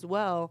through as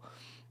well.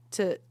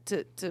 To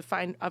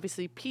find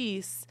obviously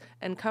peace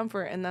and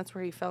comfort, and that's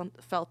where he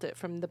felt it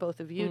from the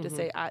both of you to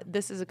say,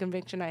 this is a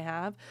conviction I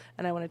have,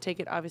 and I want to take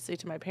it obviously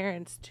to my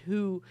parents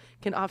who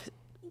can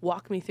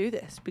walk me through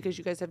this because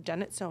you guys have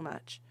done it so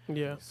much.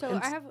 Yeah. So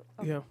I have.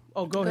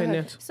 Go ahead,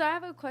 Nancy. So I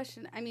have a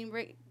question. I mean,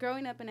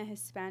 growing up in a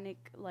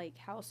Hispanic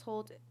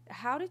household,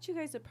 how did you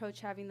guys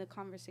approach having the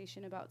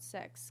conversation about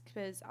sex?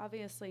 Because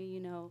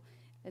obviously,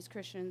 as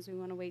Christians, we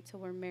want to wait till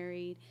we're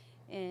married.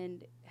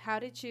 And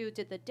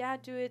did the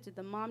dad do it? Did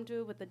the mom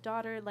do it with the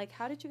daughter? Like,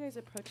 how did you guys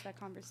approach that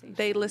conversation?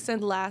 They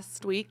listened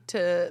last week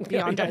to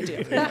Beyond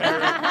Ideal.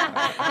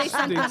 They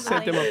sent them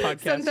Sent them a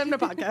podcast. Send them to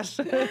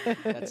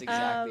podcast. That's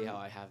exactly how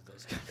I have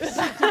those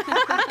conversations.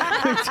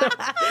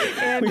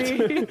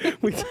 Andy.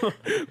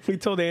 we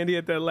told Andy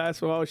at that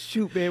last one, oh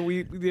shoot, man,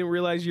 we didn't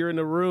realize you're in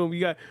the room. We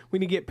need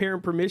to get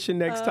parent permission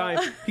next time.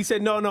 He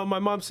said, no, my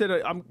mom said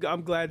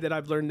I'm glad that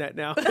I've learned that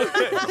now.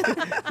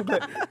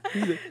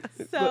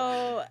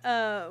 So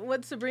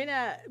with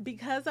Sabrina,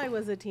 because I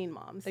was a teen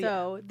mom,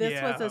 so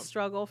this was a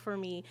struggle for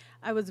me.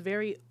 I was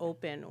very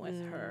open with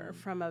her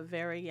from a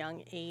very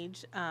young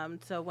age.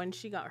 So when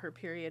she got her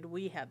period,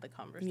 we had the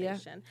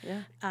conversation.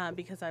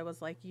 Because I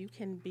was like, you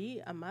can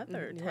be a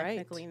mother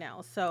technically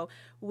now. So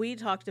we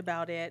talked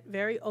about it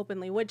very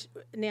openly, which,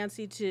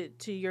 Nancy,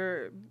 to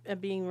your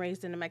being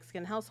raised in a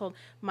Mexican household,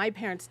 my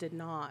parents did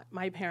not.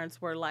 My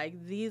parents were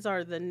like, these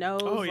are the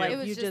no's. Oh, yeah. Like, It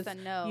was you just a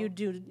no. You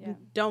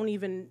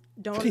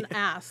don't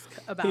ask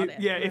about it.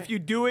 Yeah, if you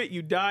do it,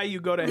 you die, you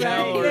go to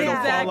hell, or it'll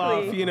Exactly.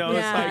 fall off. You know,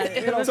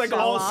 it's like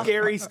all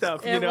scary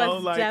stuff. You It know,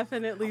 was like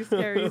definitely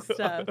scary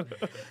stuff.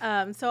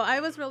 So I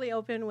was really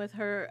open with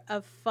her.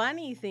 A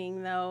funny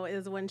thing though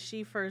is when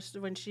she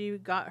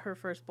got her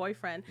first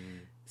boyfriend,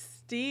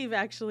 Steve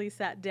actually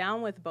sat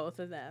down with both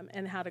of them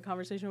and had a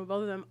conversation with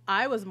both of them.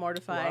 I was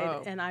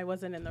mortified and I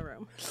wasn't in the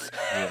room.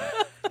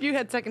 You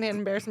had secondhand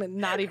embarrassment,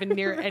 not even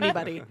near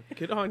anybody.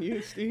 Good on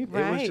you, Steve.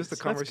 It was just a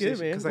That's conversation.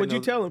 good, man. 'cause I What'd you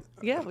know- tell him?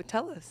 Yeah, well,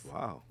 tell us.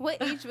 Wow.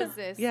 What age was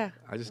this? Yeah.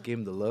 I just gave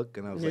him the look,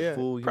 and I was Yeah. like,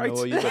 "Fool, you Probably know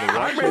what? You better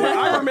watch it."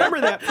 I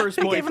remember that first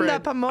gave him boyfriend.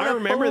 that Pomona I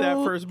remember that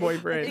fool. first Is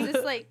boyfriend.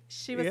 this like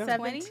She was Yeah.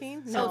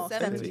 17? 20s? No, Oh,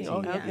 17. 17.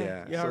 Oh,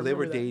 Yeah. Yeah, I So they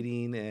were remember that.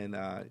 dating, and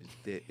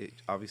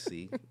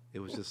obviously it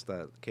was just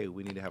okay.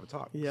 We need to have a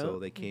talk. Yeah. So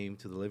they came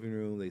to the living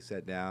room. They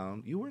sat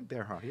down. You weren't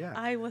there, huh? Yeah.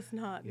 I was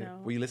not, Yeah. no.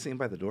 Were you listening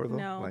by the door though?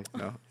 No. Like,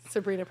 no.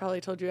 Sabrina probably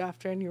told you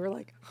after, and you were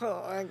like,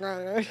 oh, my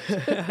God.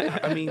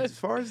 I mean, as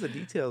far as the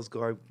details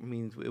go, I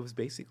mean, it was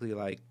basically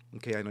like,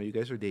 okay, I know you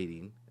guys are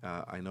dating.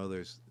 I know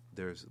there's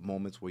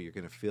moments where you're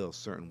gonna feel a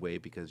certain way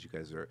because you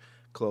guys are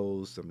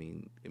close. I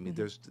mean,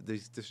 there's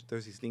these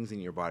things in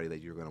your body that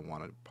you're gonna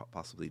want to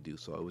possibly do.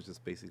 So it was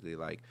just basically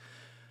like,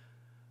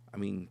 I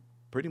mean,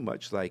 pretty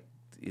much like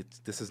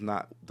this is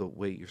not the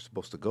way you're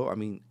supposed to go. I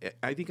mean,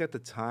 I think at the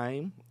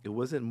time it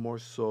wasn't more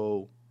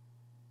so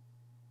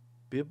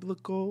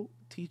biblical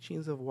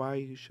teachings of why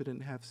you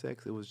shouldn't have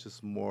sex. It was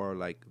just more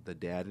like the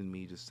dad in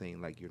me just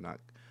saying like, you're not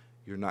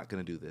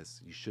gonna do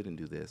this. You shouldn't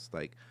do this.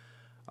 Like,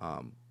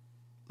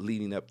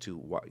 leading up to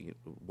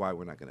why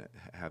we're not gonna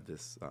have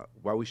this.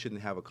 Why we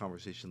shouldn't have a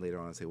conversation later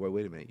on and say,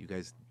 wait a minute, you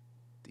guys,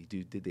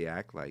 did they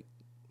act like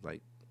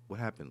what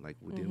happened? Like,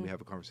 didn't we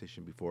have a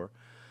conversation before?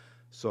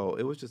 So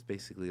it was just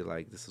basically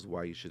like, this is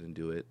why you shouldn't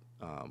do it.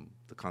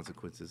 The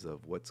consequences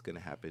of what's gonna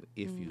happen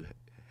if you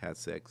had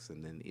sex,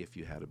 and then if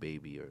you had a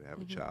baby or have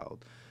a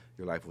child,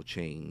 your life will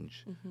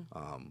change.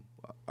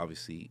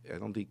 Obviously, I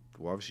don't think.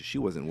 Well, obviously, she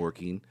wasn't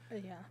working.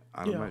 Yeah.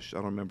 I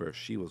don't remember if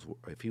he was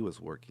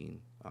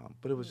working.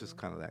 But it was just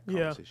kind of that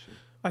conversation.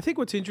 I think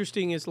what's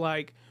interesting is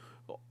like,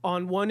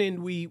 on one end,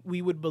 we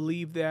would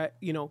believe that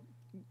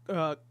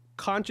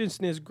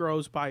consciousness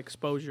grows by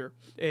exposure,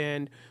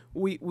 and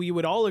we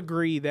would all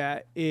agree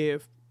that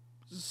if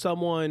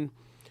someone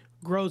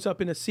grows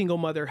up in a single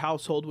mother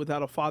household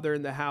without a father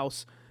in the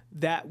house,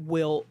 that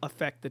will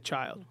affect the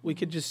child. We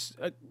could just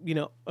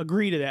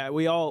agree to that.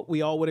 We all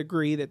would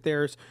agree that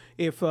there's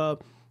if a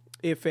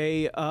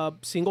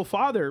single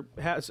father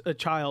has a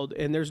child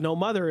and there's no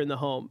mother in the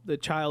home, the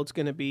child's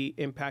going to be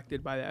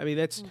impacted by that. I mean,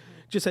 that's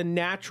just a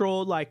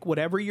natural, like,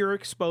 whatever you're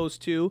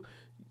exposed to,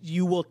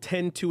 you will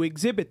tend to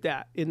exhibit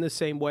that in the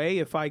same way.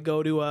 If I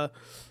go to a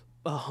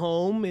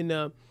home in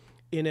an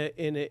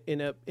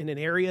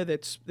area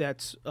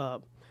that's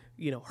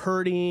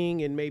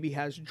hurting and maybe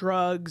has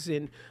drugs,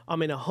 and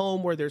I'm in a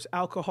home where there's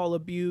alcohol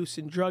abuse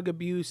and drug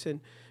abuse,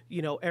 and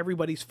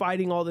everybody's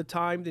fighting all the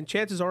time, then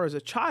chances are, as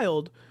a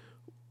child,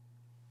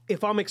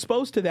 if I'm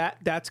exposed to that,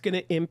 that's going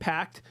to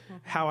impact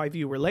how I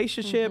view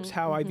relationships,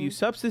 how I view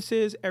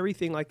substances,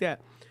 everything like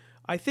that.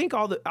 I think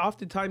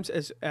oftentimes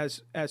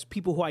as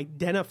people who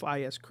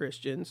identify as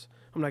Christians,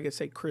 I'm not going to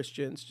say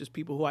Christians, just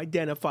people who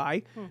identify,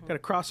 got a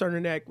cross on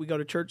their neck, we go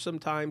to church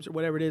sometimes or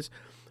whatever it is,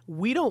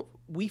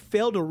 we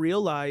fail to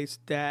realize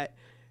that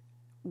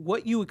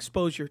what you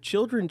expose your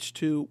children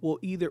to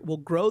will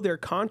grow their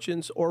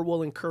conscience or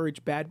will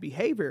encourage bad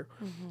behavior.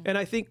 And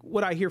I think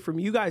what I hear from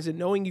you guys and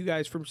knowing you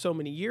guys from so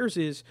many years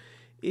is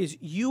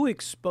you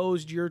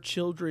exposed your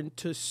children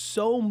to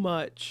so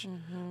much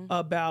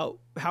about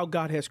how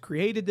God has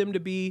created them to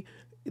be,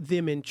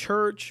 them in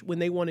church. When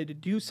they wanted to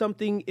do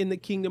something in the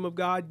kingdom of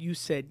God, you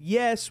said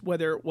yes,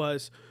 whether it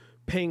was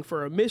paying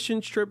for a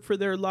mission trip for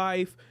their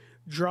life,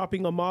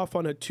 dropping them off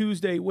on a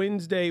Tuesday,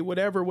 Wednesday,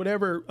 whatever.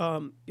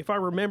 If I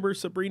remember,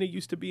 Sabrina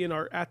used to be in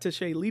our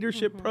attaché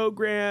leadership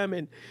program,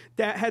 and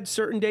that had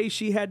certain days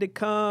she had to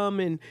come.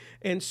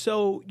 And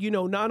so,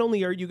 not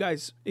only are you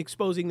guys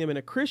exposing them in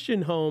a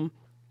Christian home,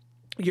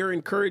 you're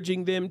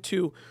encouraging them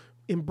to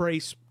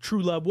embrace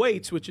True Love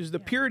Waits, which is the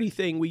purity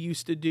thing we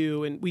used to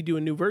do, and we do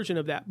a new version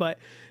of that, but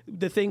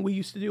the thing we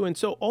used to do. And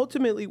so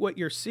ultimately what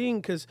you're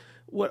seeing, because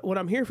what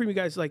I'm hearing from you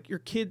guys, like your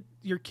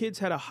kids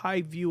had a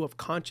high view of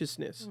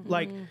consciousness.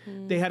 Like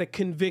they had a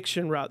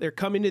conviction route. They're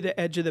coming to the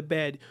edge of the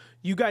bed.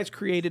 You guys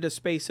created a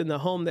space in the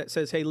home that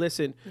says, hey,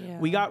 listen,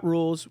 we got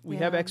rules, we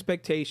have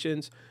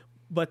expectations,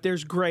 but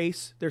there's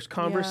grace, there's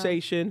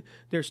conversation,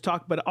 there's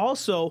talk, but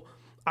also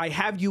I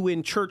have you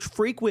in church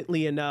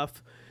frequently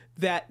enough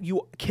that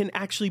you can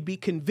actually be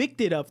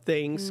convicted of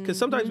things. Because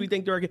sometimes we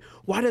think,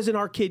 why doesn't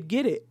our kid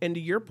get it? And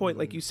to your point,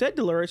 like you said,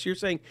 Dolores, you're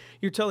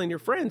telling your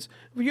friends,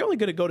 well, you're only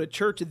going to go to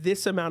church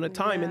this amount of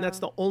time, and that's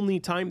the only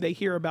time they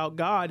hear about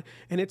God,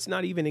 and it's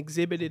not even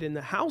exhibited in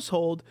the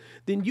household,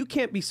 then you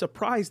can't be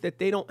surprised that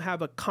they don't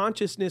have a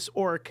consciousness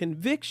or a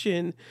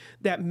conviction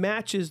that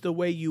matches the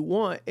way you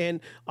want. And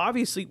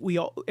obviously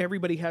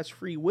everybody has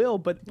free will,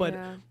 but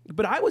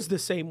I was the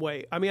same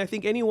way. I mean, I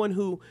think anyone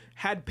who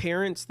had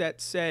parents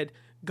that said,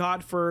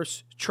 God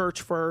first,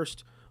 church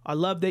first. I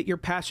love that you're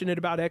passionate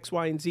about X,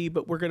 Y, and Z,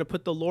 but we're going to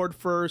put the Lord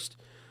first.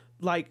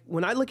 Like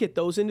when I look at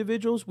those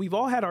individuals, we've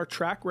all had our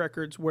track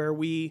records where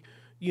we,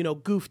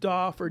 goofed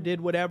off or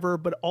did whatever,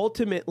 but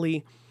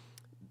ultimately,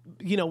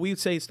 we'd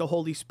say it's the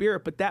Holy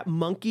Spirit, but that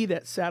monkey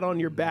that sat on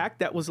your back,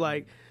 that was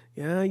like,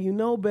 yeah, you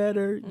know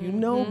better,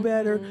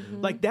 better.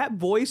 Like that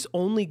voice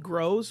only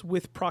grows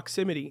with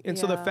proximity. And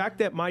so the fact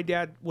that my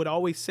dad would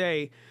always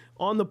say,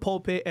 on the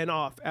pulpit and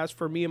off, as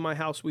for me and my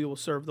house, we will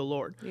serve the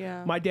Lord.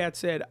 Yeah. My dad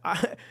said,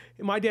 I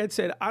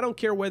don't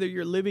care whether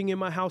you're living in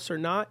my house or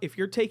not. If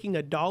you're taking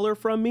 $1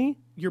 from me,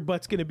 your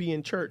butt's going to be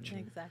in church.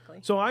 Exactly.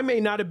 So I may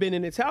not have been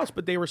in his house,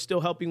 but they were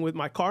still helping with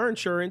my car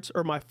insurance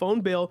or my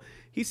phone bill.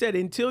 He said,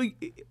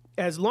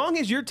 as long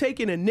as you're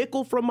taking a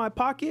nickel from my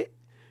pocket,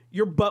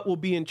 your butt will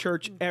be in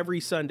church every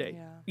Sunday.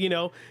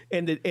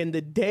 And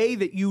the day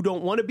that you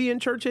don't want to be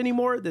in church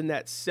anymore, then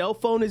that cell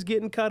phone is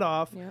getting cut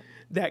off. Yep.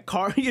 That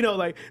car,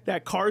 like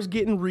that car's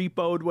getting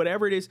repoed,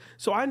 whatever it is.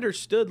 So I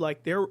understood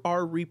like there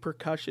are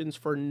repercussions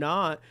for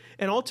not,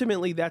 and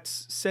ultimately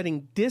that's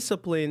setting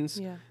disciplines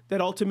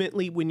that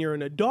ultimately when you're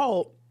an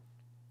adult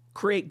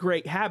create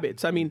great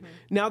habits. I mean,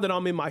 now that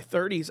I'm in my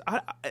 30s,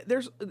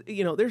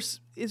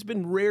 it's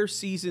been rare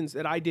seasons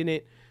that I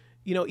didn't,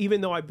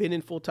 even though I've been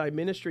in full-time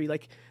ministry,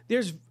 like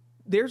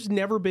there's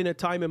never been a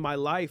time in my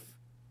life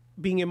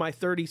being in my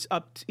 30s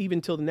up to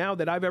even till now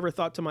that I've ever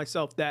thought to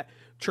myself that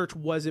church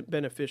wasn't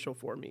beneficial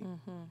for me.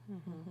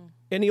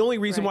 And the only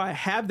reason why I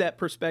have that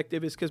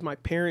perspective is because my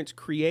parents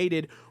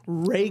created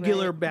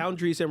regular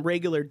boundaries and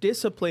regular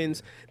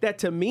disciplines that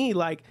to me,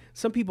 like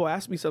some people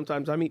ask me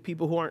sometimes, I meet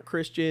people who aren't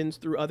Christians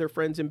through other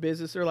friends in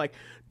business. They're like,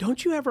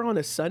 don't you ever on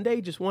a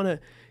Sunday just want to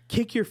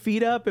kick your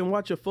feet up and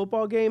watch a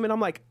football game? And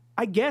I'm like,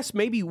 I guess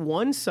maybe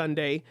one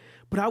Sunday,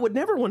 but I would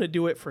never want to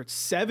do it for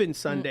 7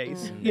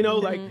 Sundays.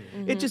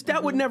 It just,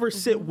 that would never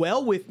sit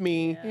well with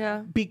me.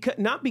 Yeah.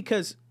 Not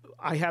because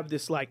I have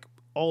this like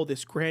all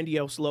this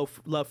grandiose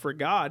love for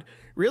God.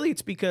 Really,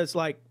 it's because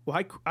like,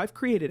 I've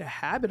created a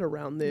habit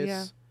around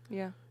this.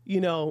 Yeah.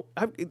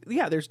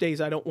 There's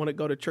days I don't want to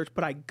go to church,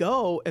 but I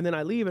go and then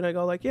I leave and I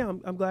go like, yeah,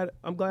 I'm glad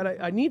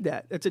I need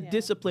that. It's a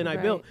discipline I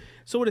built.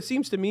 So what it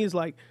seems to me is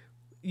like,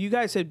 you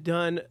guys have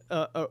done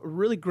a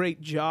really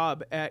great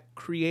job at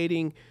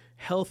creating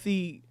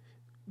healthy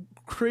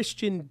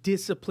Christian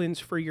disciplines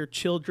for your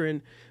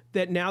children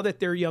that now that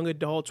they're young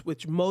adults,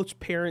 which most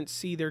parents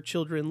see their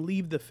children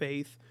leave the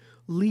faith,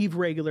 leave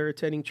regular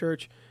attending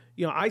church.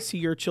 I see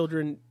your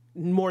children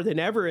more than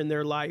ever in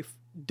their life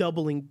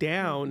doubling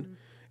down,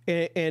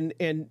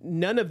 and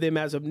none of them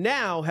as of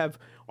now have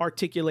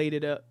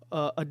articulated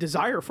a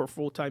desire for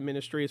full-time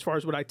ministry as far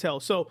as what I tell.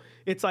 So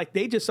it's like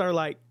they just are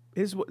like,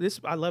 this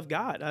I love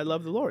God. I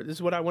love the Lord. This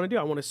is what I want to do.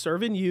 I want to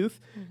serve in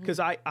youth because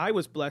I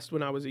was blessed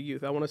when I was a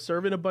youth. I want to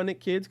serve in Abundant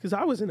Kids because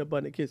I was in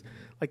Abundant Kids.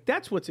 Like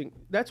that's what's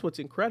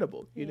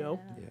incredible, know?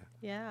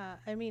 Yeah.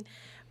 I mean,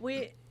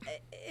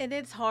 and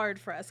it's hard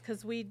for us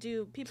because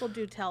people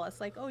do tell us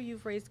like, oh,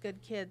 you've raised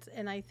good kids.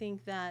 And I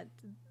think that,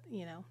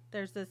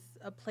 there's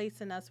a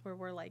place in us where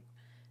we're like,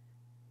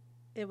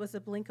 it was a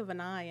blink of an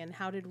eye, and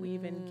how did we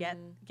even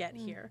get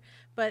here?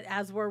 But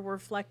as we're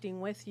reflecting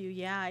with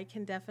you, I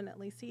can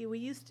definitely see. We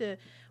used to,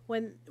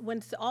 when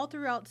all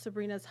throughout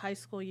Sabrina's high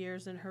school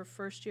years and her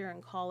first year in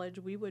college,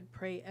 we would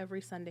pray every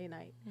Sunday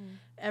night.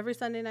 Every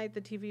Sunday night, the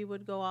TV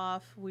would go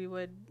off. We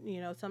would,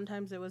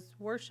 sometimes it was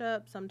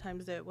worship,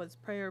 sometimes it was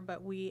prayer,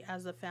 but we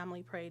as a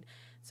family prayed.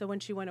 So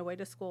when she went away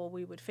to school,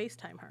 we would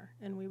FaceTime her,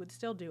 and we would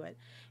still do it.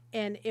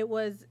 And it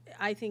was,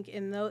 I think,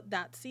 in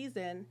that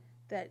season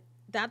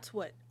that's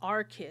what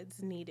our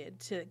kids needed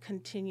to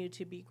continue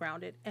to be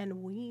grounded,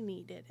 and we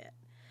needed it.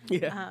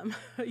 Yeah.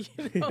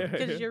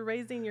 Because you're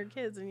raising your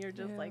kids and you're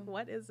just like,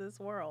 what is this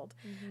world?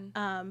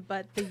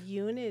 But the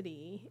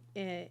unity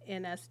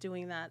in us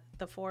doing that,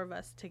 the 4 of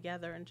us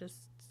together and just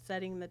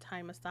setting the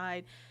time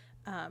aside,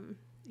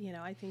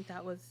 I think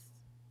that was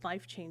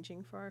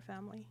life-changing for our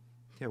family.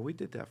 Yeah, we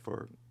did that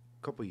for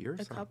a couple years.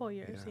 A couple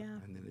years, yeah.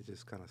 And then it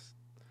just kind of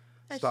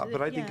stop.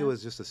 But I think it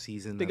was just a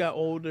season. They got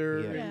older.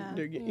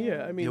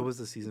 Yeah. I mean, it was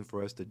a season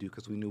for us to do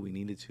because we knew we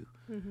needed to.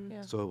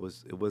 So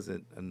it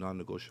wasn't a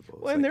non-negotiable.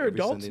 Well, and they're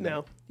adults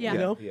now. Yeah. You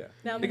know? Yeah.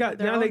 Now They got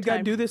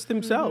to do this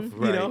themselves.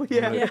 Right. You know?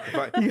 Yeah.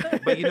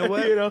 But you know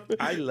what? You know?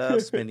 I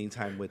love spending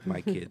time with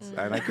my kids,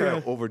 and I kind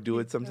of overdo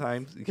it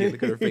sometimes. You can't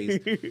look at her face.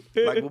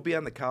 Like we'll be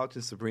on the couch,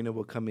 and Sabrina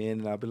will come in,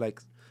 and I'll be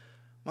like,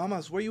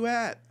 "Mamas, where you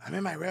at? I'm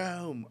in my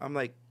room." I'm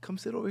like, "Come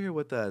sit over here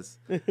with us."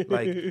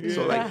 Like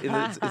so, like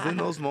it's in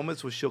those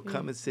moments where she'll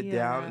come and sit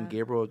down, and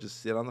Gabriel will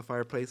just sit on the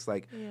fireplace.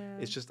 Like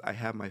it's just I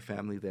have my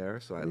family there,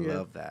 so I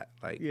love that.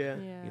 Like you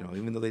know,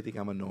 even though they think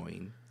I'm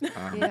annoying.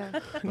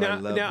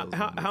 Now,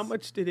 how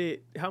much did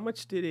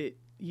it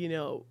you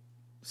know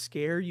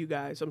scare you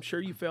guys? I'm sure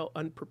you felt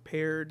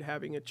unprepared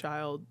having a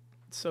child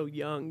so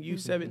young. You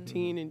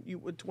 17 and you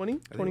were 20,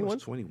 21?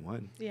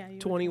 21. Yeah. You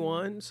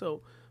 21.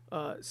 So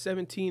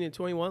 17 and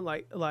 21,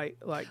 like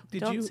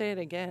did Don't you say it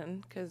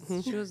again, because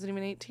she wasn't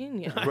even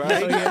 18 yet.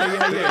 Right?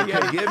 yeah.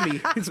 Come get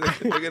me.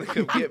 They're gonna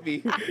come get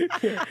me.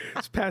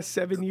 It's past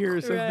 7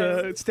 years of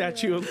the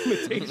statute of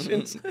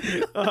limitations.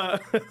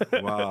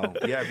 Wow.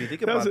 Yeah. If you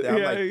think about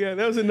that,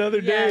 that was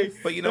another day.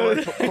 But you know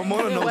what?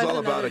 Pomona knows all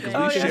about it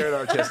because we shared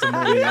our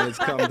testimony and it's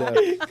come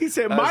to. He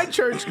said, "My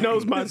church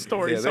knows my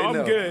story, so they I'm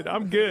know. good.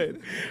 I'm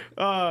good."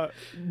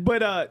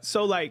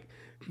 So like,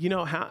 you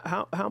know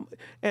how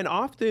and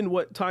often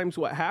what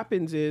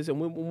happens is, and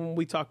when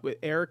we talk with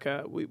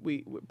Erica, we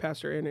with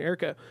Pastor Ann and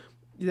Erica,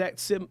 that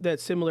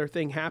similar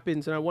thing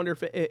happens, and I wonder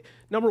if it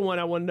number one,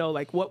 I want to know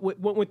like what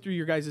went through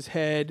your guys'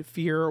 head,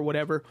 fear or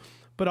whatever,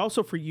 but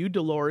also for you,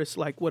 Dolores,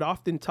 like what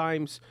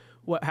oftentimes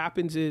what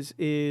happens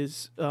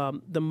is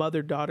the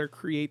mother-daughter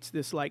creates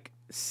this like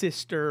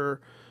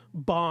sister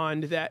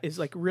bond that is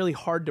like really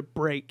hard to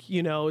break.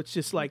 You know, it's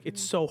just like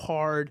it's so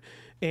hard.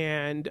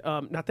 And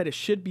not that it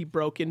should be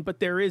broken,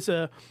 but there is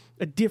a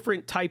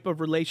different type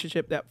of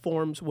relationship that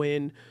forms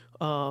when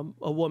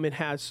a woman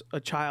has a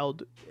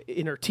child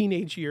in her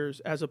teenage years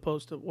as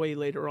opposed to way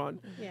later on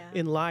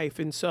in life.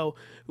 And so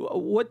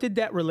what did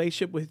that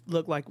relationship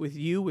look like with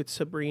you, with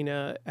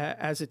Sabrina,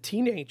 as a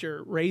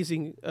teenager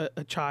raising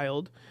a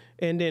child?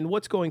 And then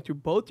what's going through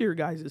both your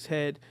guys'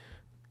 head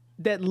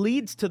that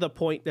leads to the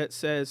point that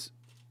says,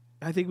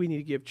 I think we need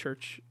to give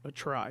church a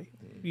try,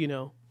 you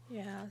know?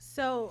 Yeah.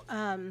 So,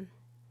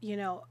 you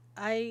know,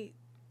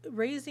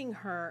 raising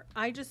her,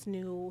 I just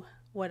knew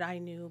what I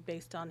knew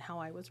based on how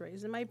I was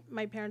raised. And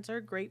my parents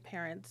are great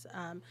parents,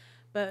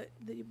 but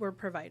they were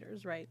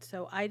providers, right?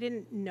 So I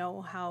didn't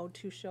know how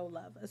to show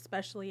love,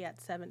 especially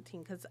at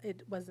 17, because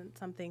it wasn't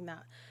something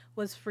that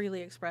was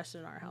freely expressed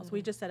in our house.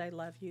 We just said, "I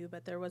love you,"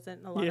 but there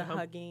wasn't a lot of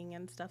hugging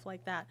and stuff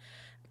like that.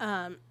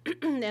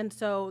 And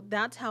so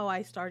that's how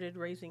I started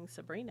raising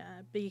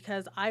Sabrina,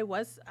 because I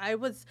was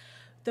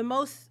the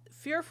most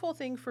fearful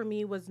thing for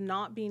me was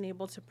not being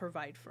able to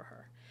provide for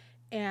her.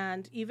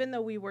 And even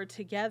though we were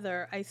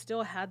together, I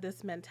still had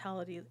this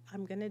mentality,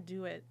 I'm going to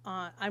do it.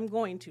 I'm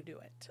going to do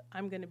it.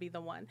 I'm going to be the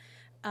one.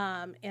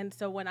 And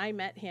so when I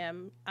met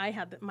him, I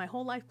had my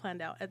whole life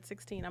planned out at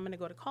 16. I'm going to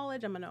go to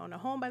college. I'm going to own a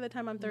home by the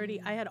time I'm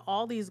 30. I had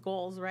all these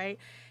goals, right?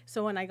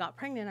 So when I got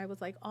pregnant, I was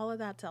like, all of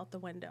that's out the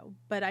window.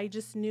 But I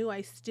just knew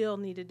I still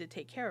needed to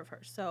take care of her.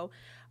 So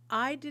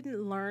I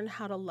didn't learn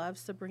how to love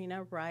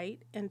Sabrina right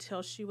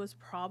until she was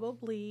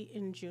probably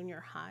in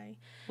junior high.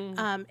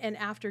 And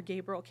after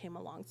Gabriel came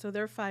along. So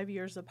they're 5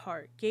 years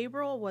apart.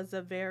 Gabriel was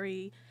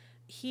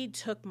he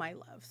took my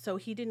love. So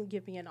he didn't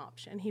give me an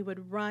option. He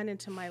would run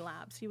into my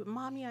laps. He would,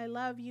 "Mommy, I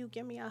love you.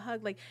 Give me a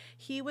hug." Like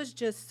he was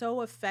just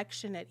so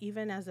affectionate,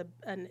 even as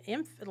an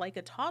infant, like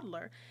a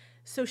toddler.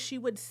 So she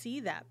would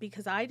see that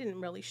because I didn't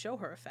really show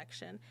her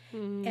affection.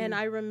 And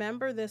I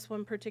remember this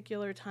one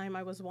particular time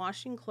I was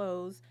washing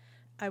clothes.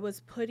 I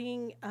was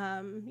putting,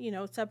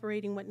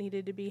 separating what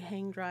needed to be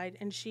hang dried.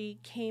 And she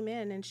came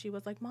in and she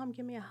was like, "Mom,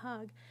 give me a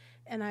hug."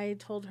 And I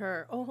told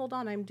her, "Oh, hold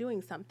on, I'm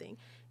doing something."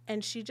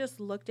 And she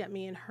just looked at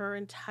me and her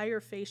entire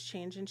face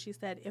changed. And she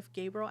said, "If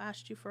Gabriel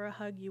asked you for a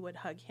hug, you would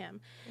hug him."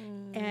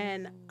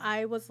 And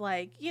I was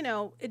like,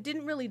 it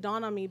didn't really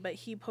dawn on me, but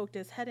he poked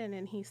his head in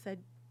and he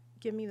said,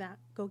 "Give me that.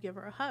 Go give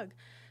her a hug."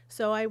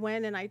 So I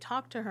went and I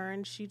talked to her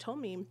and she told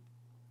me,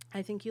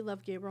 "I think you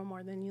love Gabriel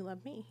more than you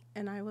love me."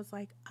 And I was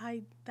like,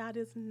 that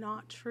is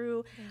not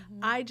true.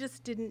 I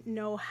just didn't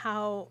know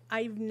how.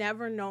 W've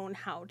never known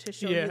how to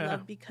show you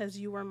love because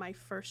you were my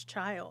first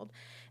child.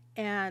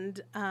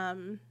 And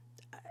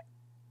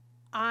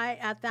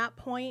at that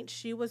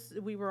point,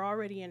 we were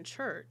already in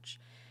church.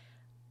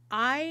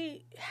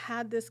 I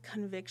had this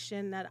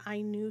conviction that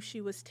I knew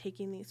she was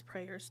taking these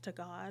prayers to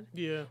God.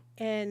 Yeah.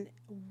 And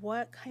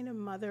what kind of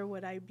mother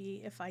would I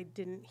be if I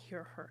didn't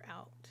hear her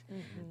out?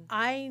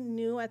 I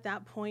knew at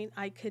that point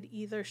I could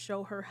either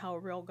show her how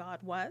real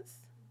God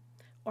was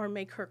or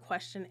make her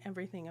question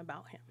everything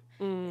about him.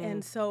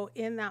 And so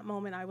in that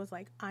moment, I was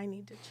like, I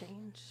need to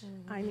change.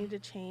 I need to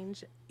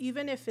change,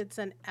 even if it's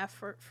an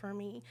effort for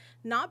me,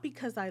 not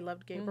because I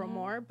loved Gabriel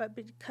more, but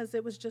because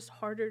it was just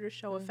harder to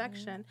show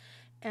affection.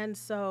 And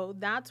so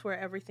that's where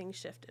everything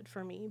shifted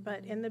for me.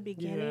 But in the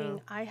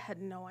beginning, I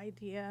had no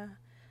idea.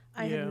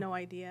 I Yeah. had no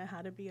idea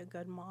how to be a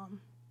good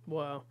mom.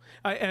 Wow.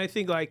 And I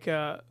think like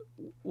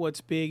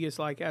what's big is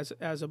like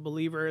as a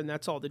believer, and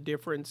that's all the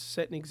difference.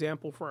 Set an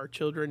example for our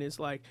children is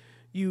like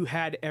you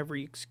had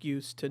every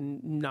excuse to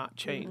not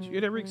change. You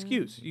had every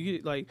excuse.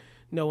 You like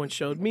no one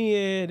showed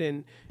me it,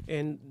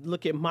 and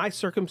look at my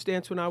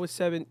circumstance when I was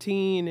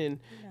 17, and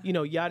you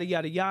know yada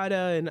yada yada,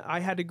 and I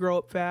had to grow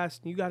up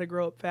fast, and you got to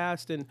grow up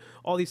fast, and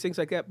all these things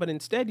like that. But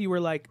instead, you were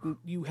like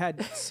you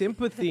had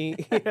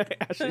sympathy.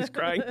 Ashley's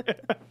crying.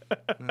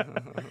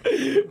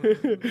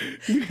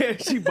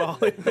 She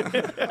bawling.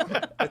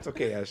 It's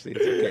okay, Ashley.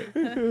 It's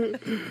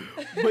okay.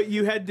 But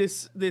you had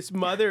this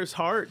mother's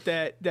heart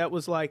that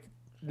was like,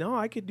 no,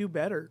 I could do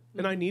better,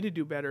 and I need to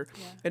do better.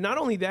 And not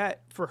only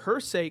that, for her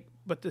sake,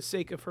 but the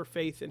sake of her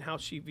faith and how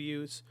she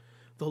views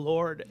the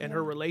Lord and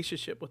her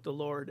relationship with the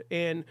Lord.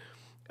 And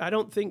I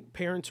don't think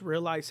parents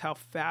realize how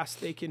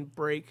fast they can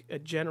break a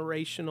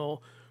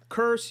generational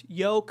curse,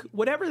 yoke,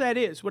 whatever that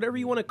is, whatever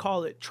you want to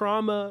call it,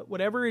 trauma,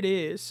 whatever it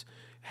is,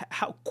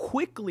 how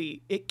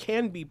quickly it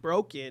can be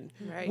broken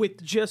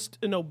with just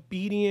an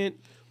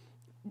obedient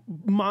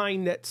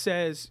mind that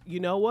says, you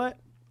know what?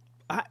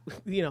 A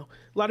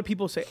lot of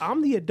people say,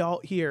 I'm the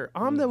adult here.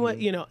 I'm the one,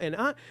 and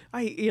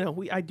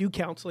I do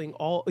counseling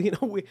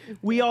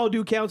we all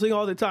do counseling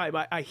all the time.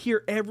 I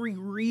hear every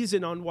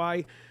reason on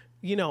why,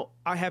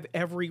 I have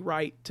every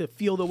right to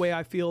feel the way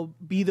I feel,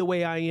 be the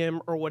way I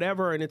am or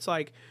whatever. And it's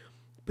like,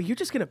 but you're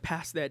just going to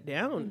pass that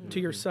down to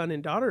your son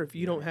and daughter if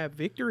you don't have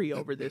victory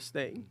over this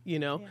thing,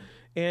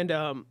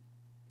 and,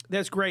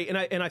 that's great.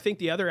 And I think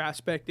the other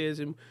aspect is,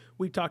 and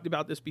we talked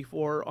about this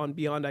before on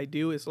Beyond I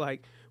Do, is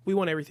like, we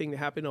want everything to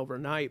happen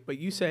overnight. But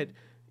you said,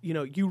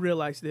 you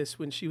realized this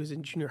when she was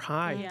in junior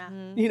high,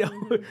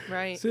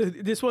 Right. So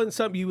this wasn't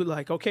something you would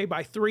like, okay,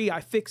 by 3, I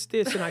fixed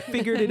this and I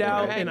figured it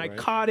out and I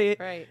caught it.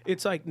 Right.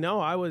 It's like,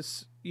 no,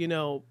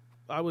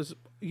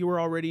 you were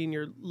already in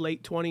your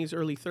late 20s,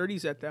 early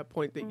 30s at that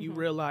point that you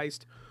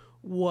realized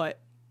what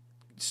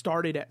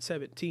started at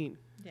 17,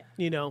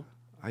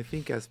 I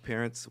think as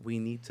parents, we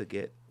need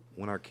to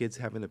when our kids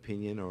have an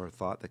opinion or a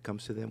thought that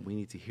comes to them, we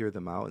need to hear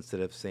them out instead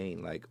of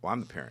saying like, well, I'm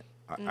the parent.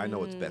 I know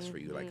what's best for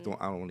you. Like, I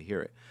don't want to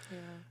hear it. Yeah.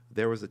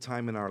 There was a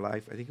time in our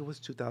life, I think it was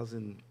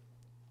 2000,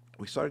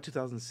 we started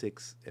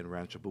 2006 in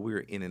Rancho, but we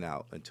were in and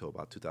out until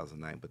about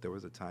 2009. But there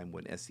was a time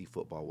when SC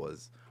football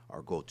was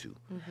our go-to.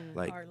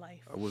 Like, Our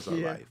life. It was our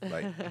life.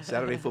 Like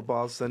Saturday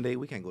football, Sunday,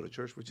 we can't go to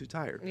church. We're too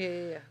tired.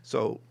 Yeah.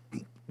 So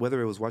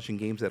whether it was watching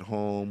games at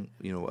home,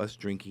 us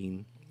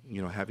drinking,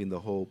 having the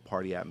whole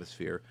party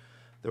atmosphere,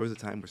 there was a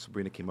time where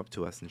Sabrina came up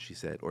to us and she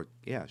said,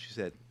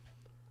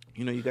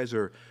 you guys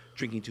are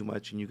drinking too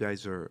much and you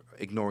guys are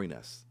ignoring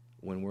us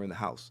when we're in the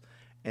house.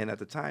 And at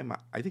the time,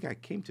 I think I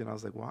came to and I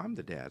was like, well, I'm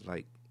the dad.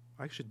 Like,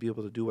 I should be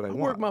able to do what I want.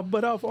 Work my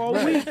butt off all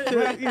week.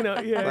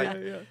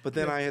 But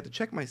then I had to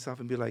check myself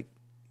and be like,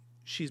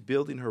 she's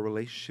building her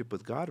relationship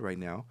with God right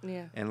now.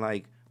 Yeah. And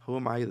like, who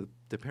am I,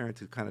 the parent,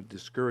 to kind of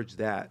discourage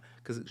that?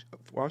 Because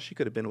all she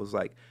could have been was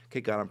like,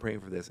 okay, God, I'm praying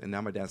for this, and now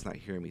my dad's not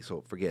hearing me,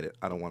 so forget it.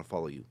 I don't want to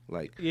follow you.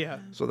 Like,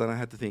 So then I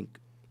had to think,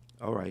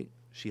 all right,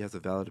 she has a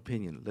valid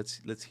opinion.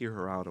 Let's hear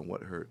her out on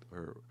what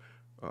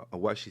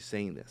why she's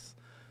saying this.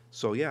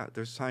 So yeah,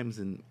 there's times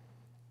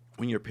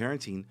when you're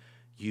parenting,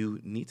 you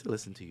need to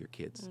listen to your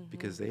kids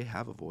because they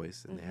have a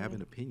voice and they have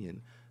an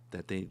opinion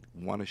that they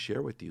want to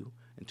share with you.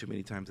 And too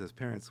many times as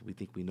parents, we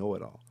think we know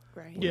it all.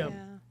 Right. Yeah.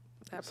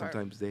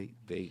 Sometimes they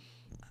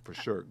for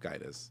sure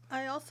guide us.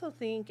 I also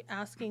think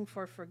asking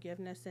for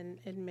forgiveness and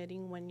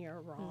admitting when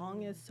you're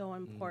wrong is so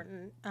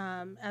important.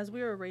 As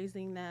we were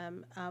raising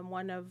them,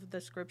 one of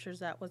the scriptures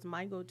that was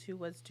my go-to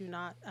was do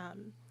not,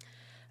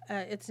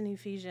 it's in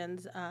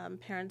Ephesians,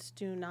 parents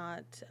do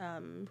not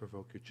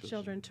Provoke your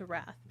children to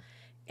wrath.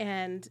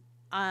 And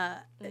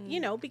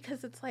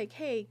because it's like,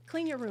 hey,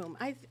 clean your room.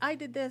 I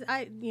did this.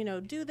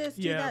 Do this,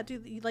 do that.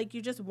 Like,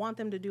 you just want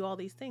them to do all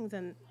these things,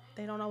 and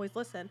they don't always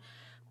listen.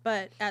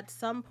 But at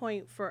some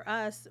point for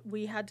us,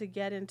 we had to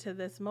get into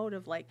this mode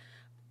of like,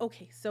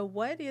 okay, so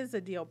what is a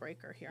deal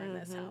breaker here in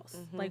this house?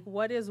 Like,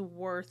 what is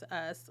worth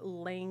us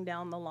laying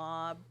down the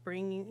law,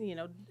 bringing,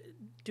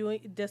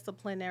 doing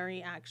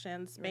disciplinary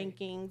actions,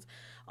 spankings,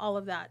 all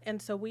of that.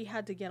 And so we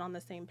had to get on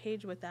the same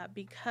page with that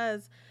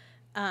because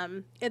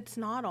it's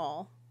not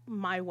all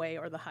my way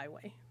or the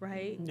highway,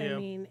 right? Yeah. I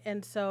mean,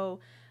 and so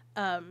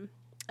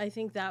I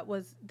think that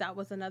was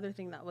another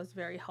thing that was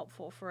very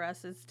helpful for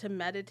us, is to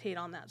meditate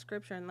on that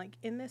scripture and like,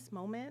 in this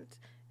moment,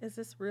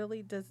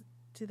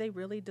 do they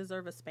really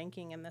deserve a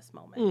spanking in this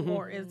moment,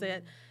 or is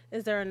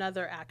there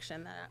another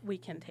action that we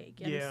can take?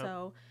 And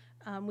so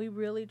we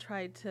really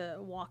tried to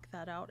walk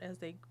that out as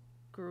they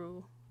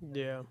grew.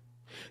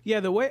 Yeah,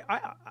 the way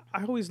I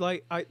always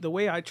the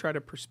way I try to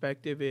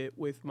perspective it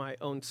with my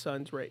own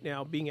sons right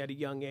now, being at a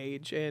young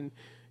age, and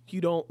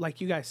you don't,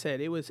 like you guys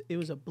said, it was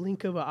a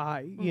blink of an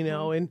eye,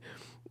 and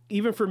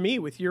even for me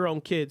with your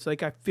own kids,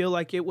 like I feel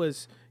like it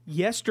was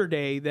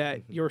yesterday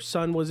that your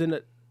son was in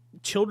a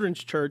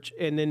children's church,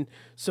 and then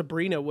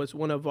Sabrina was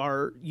one of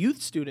our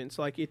youth students.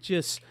 Like, it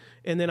just,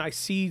 and then I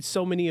see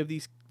so many of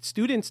these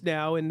students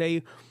now, and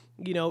they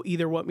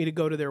either want me to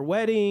go to their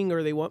wedding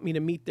or they want me to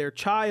meet their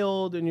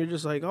child. And you're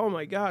just like, oh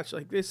my gosh,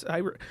 like this,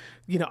 I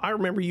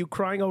remember you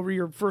crying over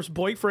your first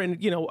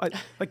boyfriend,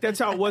 like that's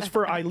how it was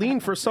for Eileen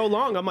for so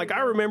long. I'm like, I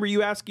remember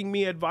you asking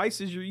me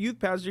advice as your youth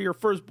pastor, your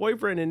first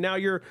boyfriend, and now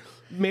you're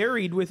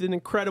married with an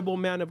incredible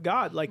man of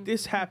God. Like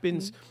this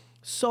happens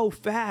so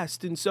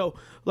fast. And so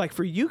like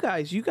for you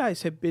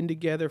guys have been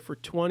together for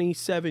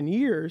 27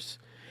 years.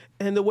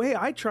 And the way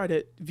I try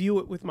to view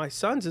it with my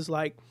sons is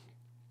like,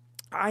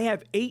 I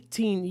have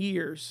 18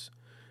 years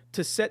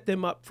to set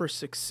them up for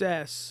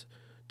success,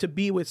 to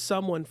be with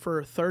someone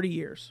for 30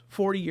 years,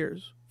 40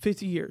 years,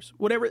 50 years,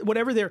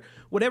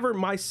 whatever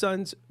my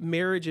son's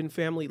marriage and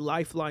family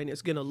lifeline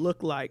is going to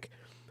look like.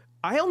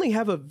 I only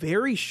have a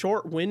very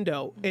short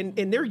window, and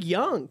they're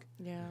young.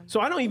 Yeah.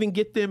 So I don't even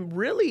get them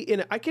really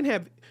in.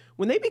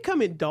 When they become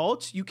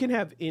adults, you can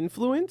have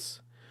influence,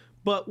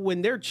 but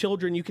when they're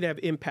children, you can have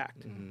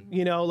impact.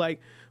 Like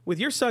with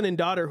your son and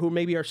daughter who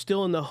maybe are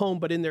still in the home,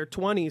 but in their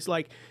 20s,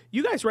 like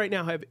you guys right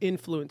now have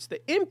influence.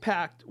 The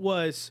impact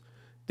was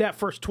that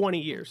first 20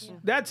 years. Yeah.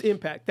 That's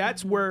impact.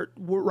 That's where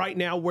we're right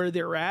now, where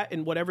they're at,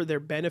 and whatever they're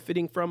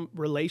benefiting from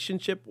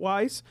relationship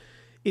wise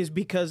is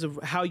because of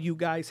how you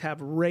guys have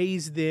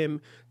raised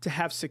them to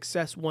have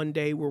success one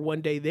day, where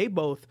one day they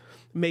both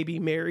may be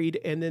married,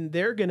 and then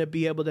they're going to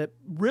be able to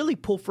really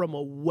pull from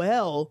a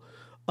well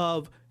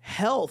of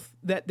health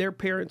that their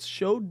parents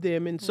showed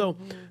them. And so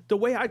the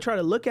way I try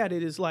to look at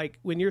it is like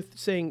when you're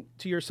saying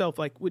to yourself,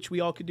 like, which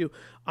we all could do,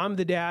 I'm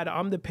the dad,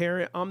 I'm the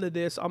parent, I'm the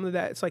this, I'm the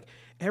that. It's like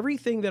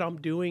everything that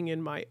I'm doing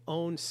in my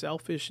own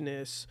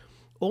selfishness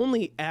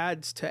only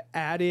adds to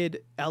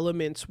added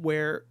elements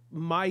where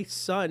my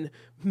son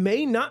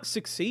may not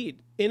succeed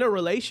in a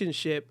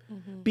relationship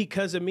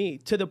because of me,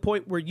 to the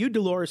point where you,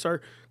 Dolores, are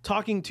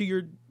talking to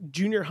your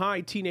junior high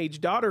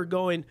teenage daughter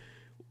going,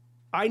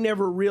 I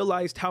never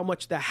realized how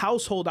much the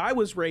household I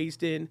was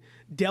raised in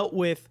dealt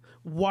with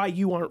why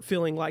you aren't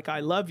feeling like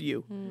I love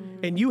you.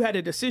 And you had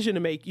a decision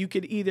to make. You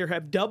could either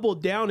have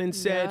doubled down and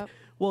said,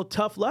 well,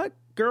 tough luck,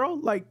 girl.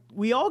 Like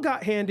we all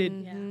got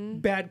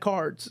handed bad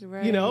cards,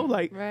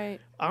 Right.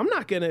 I'm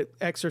not going to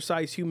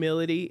exercise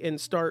humility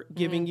and start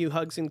giving you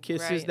hugs and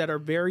kisses that are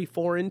very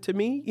foreign to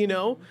me,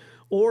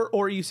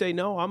 or you say,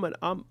 no,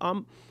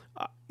 I'm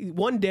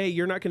one day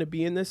you're not going to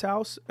be in this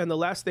house, and the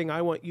last thing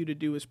I want you to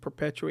do is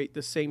perpetuate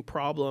the same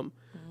problem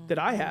that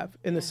I have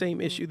and the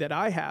same issue that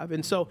I have.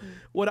 And so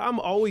what I'm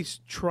always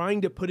trying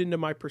to put into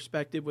my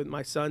perspective with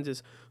my sons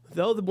is,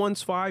 though the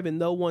one's 5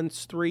 and though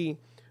one's 3,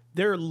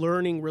 they're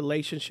learning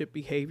relationship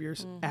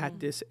behaviors at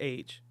this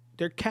age.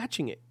 They're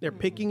catching it. They're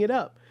picking it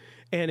up.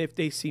 And if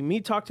they see me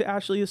talk to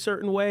Ashley a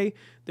certain way,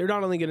 they're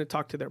not only going to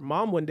talk to their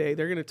mom one day,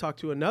 they're going to talk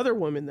to another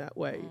woman that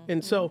way.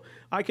 And so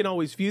I can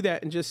always view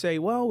that and just say,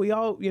 well, we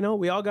all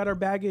got our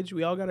baggage,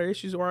 we all got our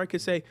issues. Or I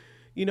could say,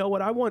 you know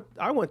what, I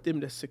want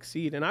them to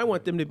succeed, and I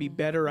want them to be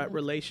better at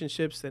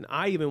relationships than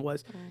I even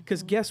was.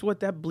 Because guess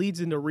what? That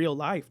bleeds into real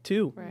life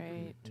too.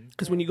 Right.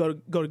 Because when you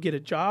go to get a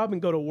job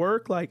and go to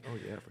work, like,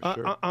 for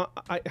sure.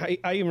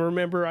 I even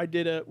remember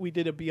we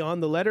did a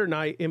Beyond the Letter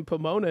night in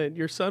Pomona, and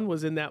your son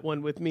was in that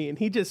one with me, and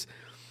he just,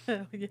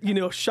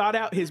 shot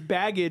out his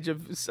baggage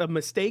of a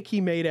mistake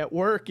he made at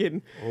work,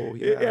 and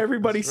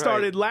everybody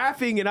started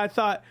laughing, and I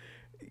thought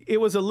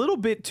it was a little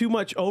bit too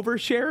much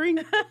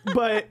oversharing,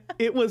 but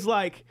it was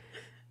like,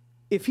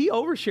 if he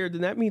overshared,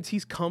 then that means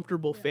he's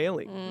comfortable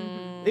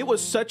failing. It was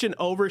such an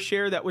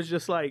overshare that was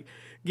just like,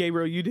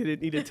 Gabriel, you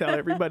didn't need to tell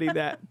everybody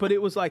that. But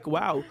it was like,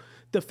 wow,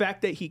 the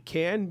fact that he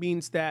can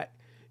means that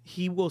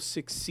he will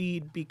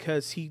succeed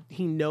because he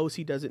knows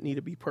he doesn't need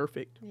to be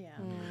perfect. Yeah.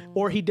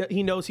 Or he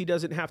knows he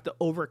doesn't have to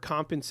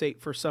overcompensate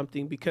for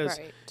something because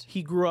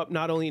he grew up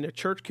not only in a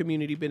church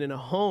community, but in a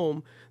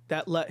home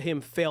that let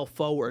him fail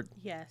forward.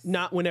 Yes.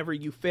 Not whenever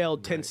you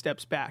failed 10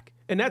 steps back.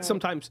 And that's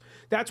sometimes,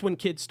 that's when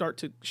kids start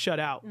to shut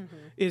out,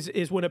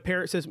 is when a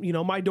parent says,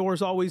 my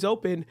door's always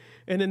open.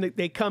 And then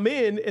they come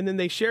in and then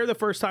they share the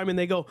first time and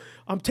they go,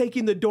 I'm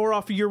taking the door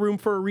off of your room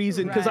for a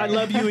reason because I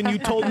love you and you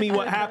told me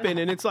what happened.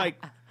 And it's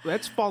like,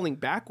 that's falling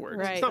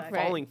backwards. It's not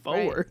falling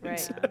forward.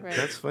 Right.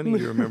 That's funny.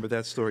 You remember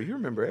that story. You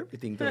remember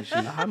everything, don't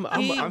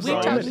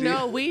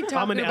you? We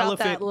talked about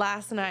that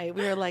last night.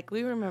 We were like,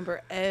 we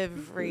remember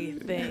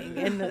everything,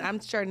 and I'm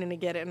starting to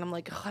get it. And I'm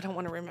like, I don't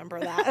want to remember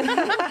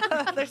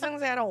that. There's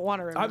things I don't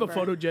want to remember. I have a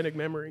photogenic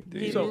memory.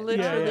 So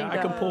literally I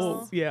can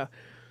pull. Yeah.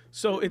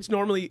 So it's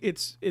normally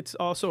it's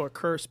also a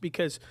curse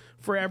because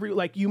for every,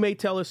 like, you may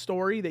tell a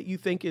story that you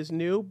think is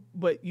new,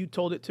 but you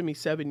told it to me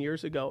 7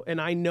 years ago, and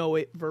I know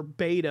it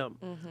verbatim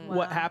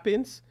what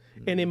happens.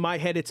 And in my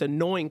head, it's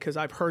annoying because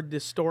I've heard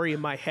this story in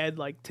my head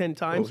like 10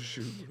 times. Oh,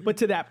 shoot. But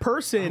to that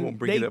person, I won't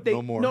bring it up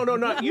no more.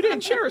 No. You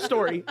didn't share a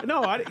story.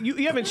 No, you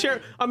haven't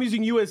shared. I'm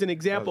using you as an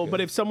example. Okay.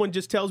 But if someone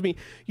just tells me,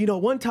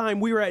 one time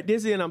we were at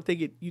Disney, and I'm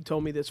thinking, you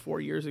told me this 4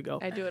 years ago.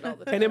 I do it all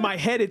the time. And in my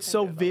head, it's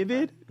so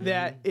vivid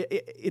that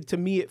it to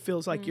me, it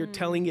feels like you're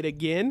telling it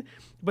again.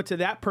 But to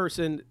that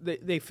person,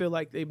 they feel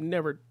like they've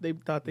never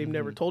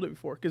told it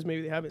before because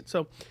maybe they haven't.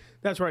 So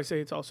That's where I say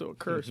it's also a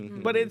curse.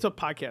 But it's a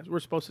podcast. We're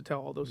supposed to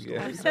tell all those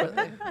stories.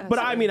 Absolutely. But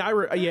I mean,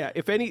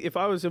 if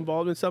I was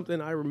involved in something,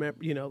 I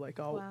remember, like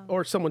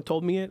or someone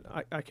told me it,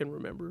 I can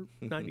remember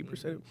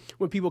 90%.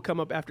 When people come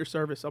up after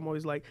service, I'm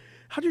always like,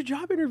 how'd your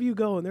job interview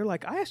go? And they're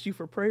like, I asked you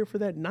for prayer for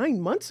that 9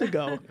 months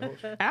ago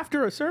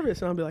after a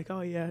service. And I'll be like,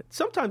 oh yeah.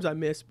 Sometimes I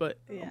miss, but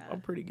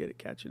I'm pretty good at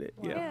catching it.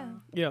 Yeah.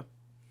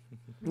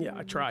 Yeah,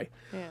 I try.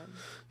 Yeah.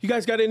 You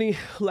guys got any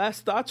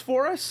last thoughts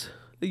for us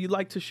that you'd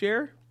like to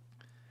share?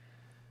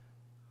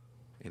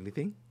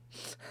 Anything?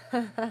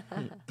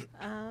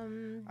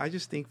 I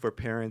just think for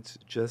parents,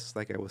 just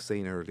like I was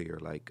saying earlier,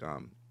 like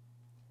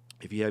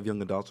if you have young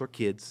adults or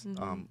kids,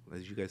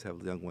 as you guys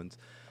have young ones,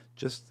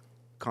 just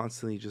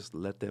constantly just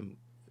let them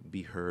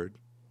be heard.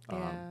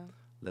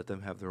 Let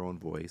them have their own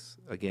voice.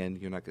 Again,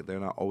 they're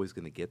not always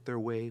going to get their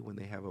way when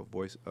they have a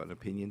voice, an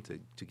opinion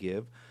to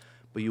give,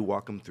 but you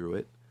walk them through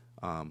it,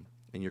 and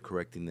you're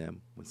correcting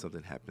them when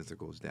something happens or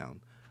goes down.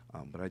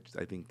 But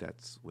I think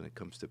that's when it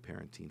comes to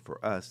parenting for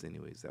us,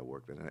 anyways, that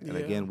worked. And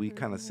again, we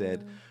kind of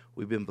said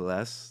we've been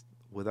blessed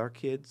with our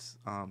kids.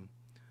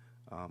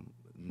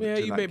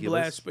 You've been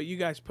blessed, but you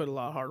guys put a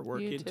lot of hard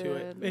work into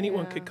it.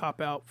 Anyone could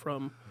cop out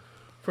from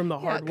the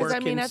hard work. I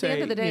mean, at the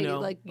end of the day,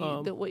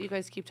 what you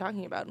guys keep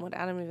talking about, and what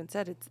Adam even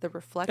said, it's the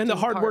reflecting. And the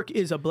hard part. work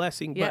is a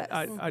blessing, but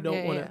I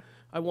don't want to.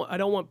 I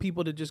don't want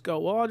people to just go,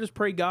 well, I'll just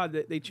pray God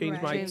that they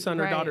change my son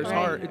or daughter's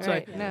heart. It's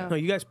like, no,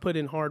 you guys put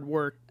in hard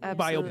work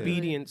by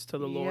obedience to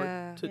the Lord.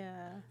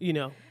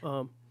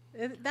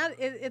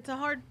 It's a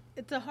hard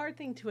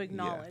thing to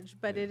acknowledge,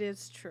 but it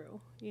is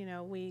true.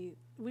 We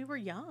were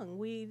young.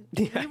 We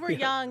were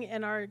young,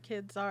 and our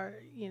kids are,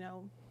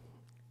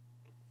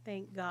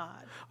 thank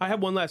God. I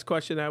have one last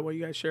question I want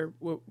you guys share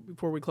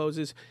before we close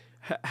is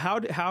how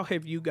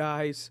did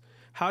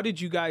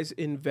you guys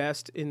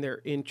invest in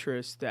their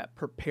interests that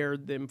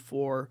prepared them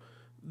for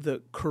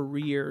the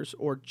careers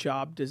or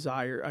job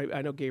desire?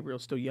 I know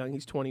Gabriel's still young.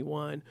 He's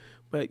 21,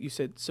 but you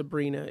said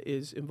Sabrina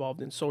is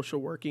involved in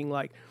social working.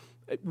 Like,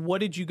 what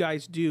did you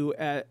guys do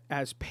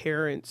as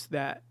parents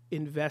that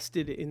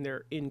invested in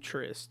their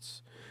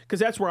interests? Because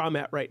that's where I'm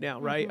at right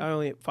now, right? I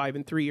only have 5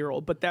 and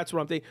 3-year-old, but that's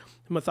what I'm thinking.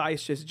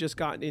 Matthias just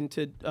gotten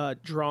into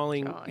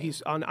drawing.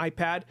 He's on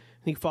iPad, and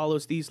he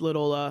follows these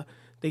little,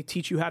 they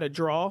teach you how to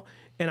draw.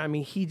 And I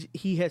mean,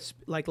 he has,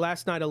 like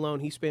last night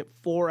alone, he spent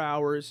 4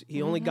 hours.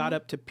 He only got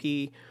up to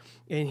pee,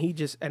 and he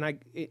just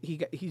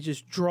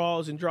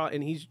draws and draws,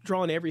 and he's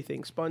drawing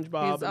everything,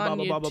 SpongeBob, he's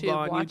and blah blah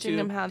blah. Watching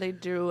them how they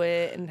drew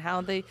it and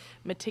how they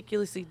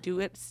meticulously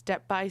do it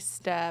step by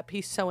step.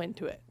 He's so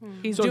into it.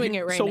 He's doing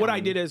it right now. So what I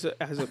did as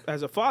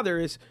a father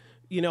is,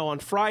 on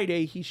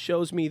Friday he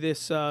shows me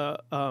this. I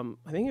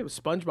think it was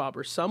SpongeBob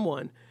or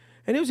someone,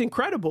 and it was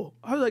incredible.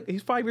 I was like,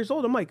 he's 5 years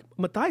old. I'm like,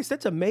 Matthias,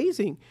 that's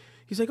amazing.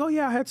 He's like, oh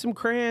yeah, I had some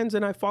crayons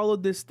and I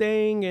followed this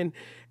thing,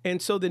 and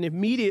so then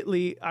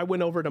immediately I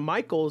went over to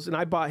Michael's and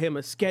I bought him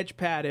a sketch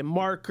pad and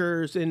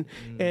markers and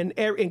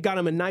got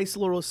him a nice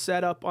little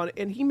setup on it.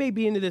 And he may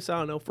be into this, I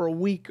don't know, for a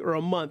week or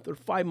a month or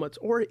 5 months,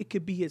 or it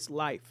could be his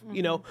life,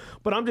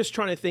 But I'm just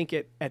trying to think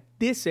at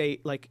this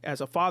age, like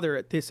as a father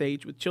at this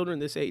age with children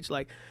this age,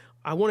 like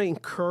I want to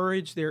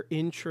encourage their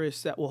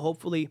interests that will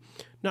hopefully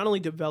not only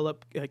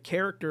develop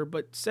character,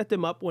 but set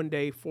them up one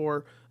day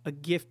for a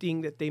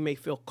gifting that they may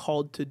feel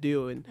called to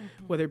do, and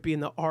whether it be in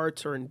the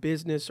arts or in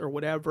business or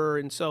whatever.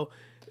 And so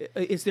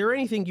is there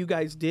anything you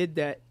guys did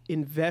that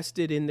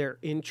invested in their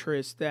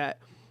interests that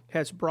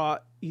has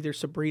brought either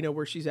Sabrina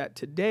where she's at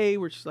today,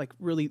 where she's like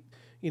really,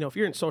 if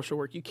you're in social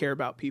work, you care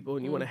about people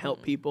and you want to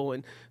help people.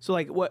 And so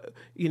like what,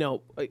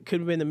 it could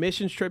have been the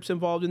missions trips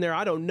involved in there.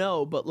 I don't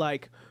know, but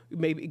like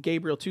maybe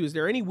Gabriel too, is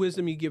there any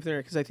wisdom you give there?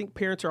 Because I think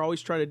parents are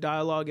always trying to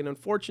dialogue. And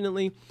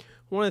unfortunately,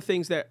 one of the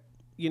things that,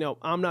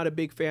 I'm not a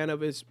big fan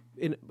of is,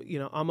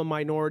 I'm a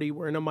minority.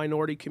 We're in a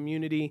minority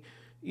community.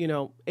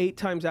 8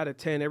 times out of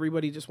 10,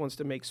 everybody just wants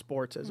to make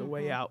sports as a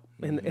way out.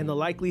 And the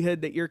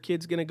likelihood that your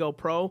kid's going to go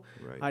pro,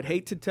 I'd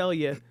hate to tell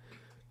you,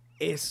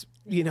 is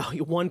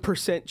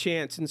 1%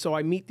 chance. And so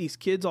I meet these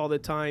kids all the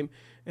time,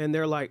 and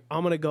they're like,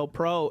 I'm going to go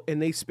pro,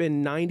 and they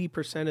spend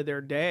 90% of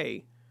their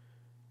day.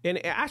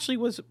 And Ashley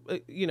was,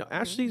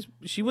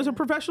 she was a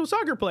professional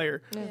soccer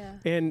player. Yeah.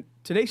 And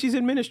today she's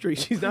in ministry.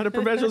 She's not a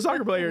professional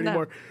soccer player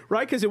anymore,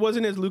 right? Because it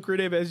wasn't as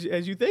lucrative as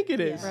you think it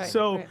is. Yeah.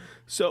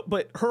 So,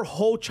 but her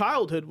whole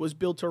childhood was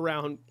built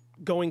around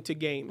going to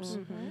games.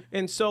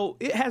 And so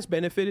it has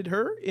benefited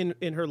her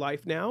in her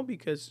life now,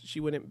 because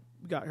she went and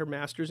got her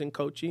master's in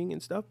coaching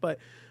and stuff. But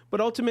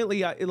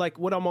ultimately, like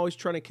what I'm always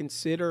trying to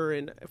consider,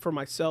 and for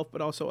myself,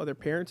 but also other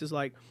parents, is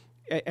like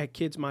at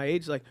kids my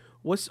age, like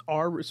what's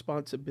our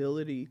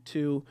responsibility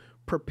to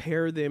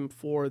prepare them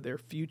for their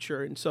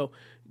future? And so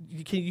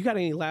you got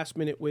any last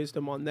minute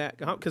wisdom on that?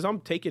 Because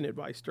I'm taking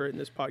advice during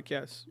this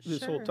podcast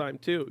this whole time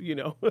too,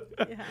 Yeah.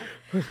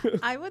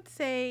 I would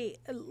say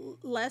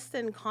less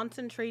than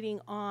concentrating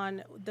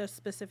on the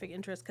specific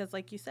interest, because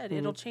like you said,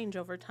 it'll change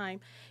over time,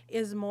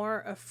 is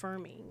more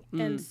affirming.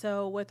 And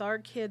so with our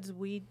kids,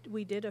 we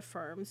did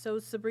affirm. So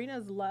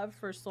Sabrina's love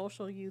for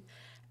social youth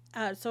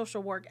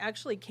social work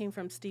actually came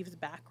from Steve's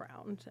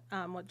background,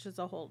 which is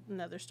a whole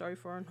another story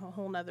for a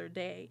whole nother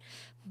day.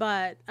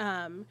 But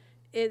so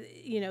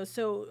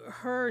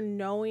her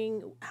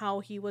knowing how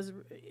he was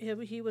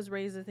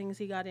raised, the things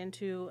he got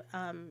into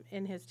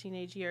in his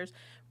teenage years,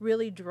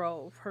 really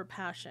drove her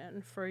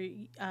passion for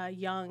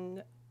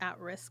young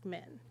at-risk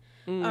men.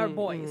 Or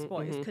boys,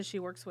 because she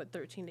works with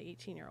 13 to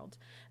 18-year-olds.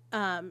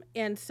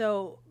 And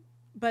so,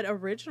 but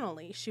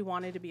originally she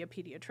wanted to be a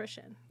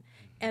pediatrician.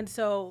 And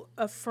so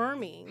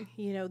affirming,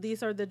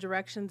 these are the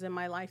directions in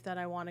my life that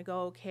I want to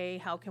go. Okay,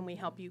 how can we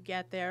help you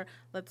get there?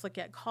 Let's look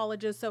at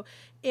colleges. So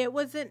it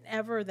wasn't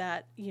ever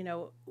that,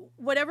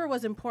 whatever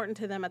was important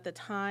to them at the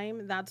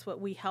time, that's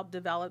what we helped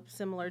develop,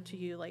 similar to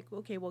you. Like,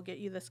 okay, we'll get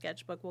you the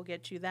sketchbook, we'll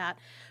get you that.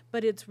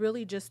 But it's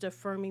really just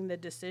affirming the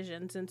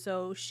decisions. And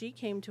so she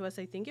came to us,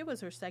 I think it was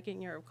her second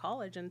year of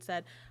college, and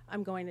said,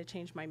 I'm going to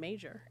change my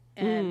major.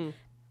 And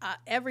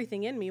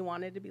everything in me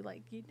wanted to be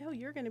like,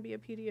 you're going to be a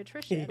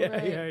pediatrician.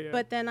 Yeah.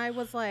 But then I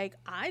was like,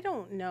 I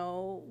don't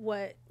know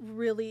what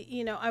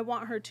really, I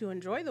want her to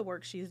enjoy the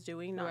work she's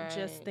doing, not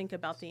just think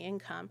about the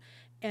income.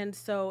 And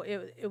so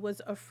it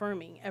was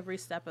affirming every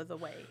step of the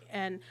way.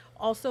 And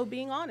also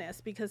being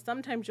honest, because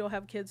sometimes you'll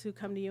have kids who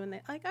come to you and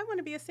they're like, I want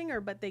to be a singer,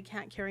 but they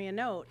can't carry a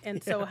note.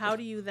 And so how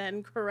do you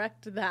then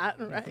correct that,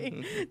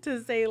 right?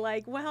 To say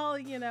like, well,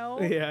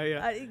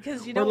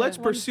 because or let's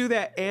pursue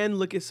that and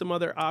look at some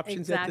other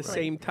options at the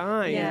same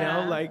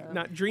time, like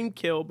not dream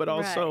kill, but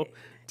also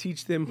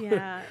teach them.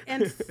 Yeah.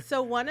 And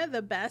so one of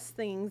the best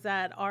things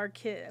that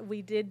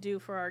we did do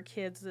for our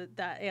kids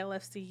that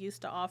ALFC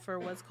used to offer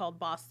was called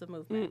Boss the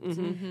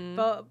Movement.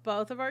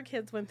 Both of our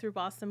kids went through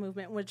Boss the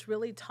Movement, which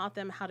really taught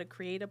them how to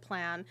create a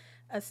plan,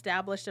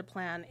 establish a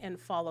plan, and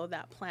follow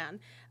that plan.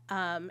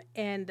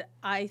 And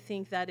I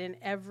think that in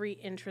every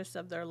interest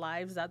of their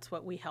lives, that's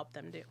what we help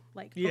them do.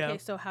 Like, okay,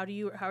 so how are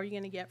you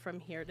going to get from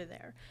here to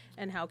there?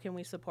 And how can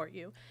we support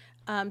you?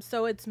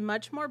 So it's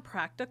much more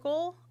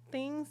practical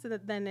things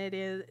than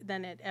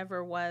it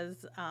ever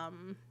was.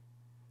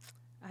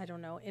 I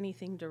don't know,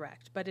 anything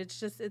direct, but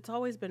it's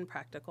always been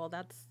practical.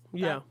 That's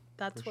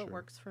what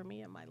works for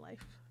me in my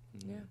life.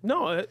 Yeah.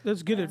 No,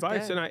 that's good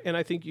advice. Good. And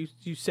I think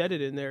you said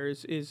it in there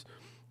is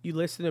you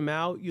listen them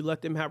out, you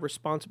let them have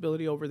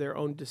responsibility over their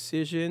own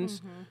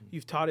decisions.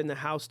 You've taught in the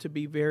house to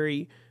be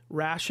very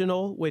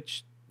rational,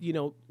 which,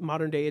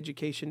 modern day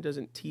education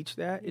doesn't teach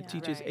that. It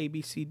teaches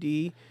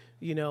ABCD,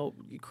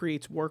 it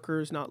creates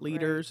workers, not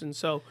leaders. And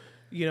so,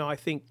 I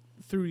think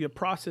through the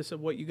process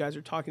of what you guys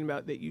are talking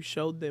about that you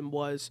showed them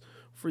was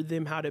for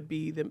them how to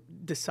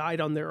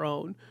decide on their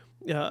own,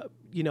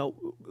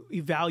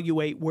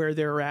 evaluate where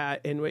they're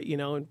at.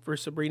 And for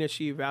Sabrina,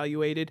 she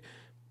evaluated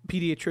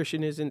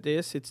pediatrician isn't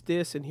this, it's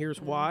this, and here's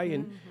why.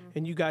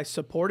 And you guys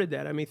supported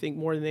that. I mean, I think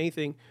more than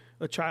anything,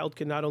 a child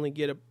can not only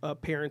get a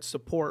parent's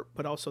support,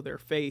 but also their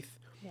faith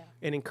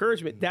and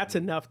encouragement. That's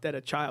enough that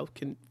a child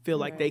can feel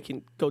like they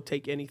can go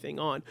take anything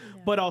on.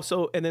 But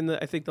also, and then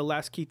I think the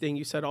last key thing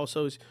you said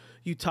also is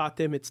you taught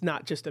them it's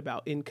not just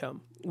about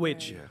income,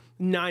 which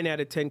 9 out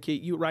of 10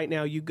 kids, right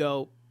now you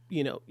go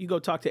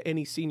talk to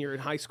any senior in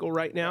high school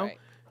right now,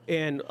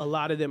 and a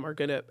lot of them are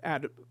going to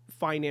add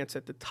finance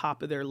at the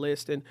top of their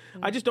list. And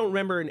I just don't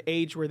remember an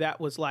age where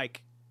that was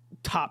like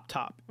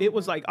top. It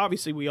was like,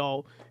 obviously we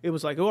all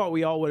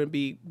want to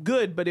be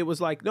good, but it was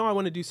like, no, I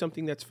want to do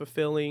something that's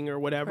fulfilling or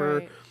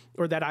whatever,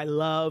 or that I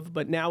love.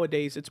 But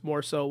nowadays it's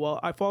more so, well,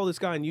 I follow this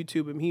guy on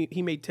YouTube and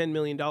he made $10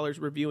 million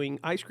reviewing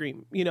ice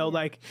cream,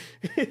 like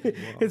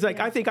it's like,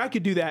 I think I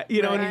could do that, and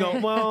you go,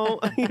 well,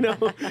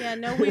 Yeah,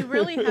 no, we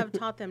really have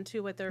taught them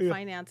too with their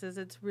finances.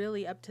 It's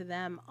really up to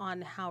them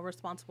on how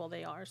responsible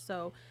they are.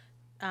 So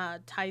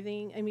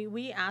tithing, I mean,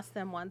 we asked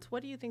them once,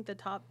 what do you think the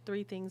top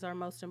 3 things are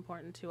most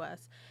important to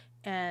us?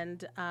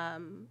 And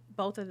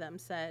both of them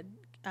said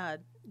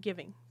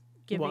giving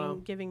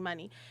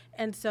money.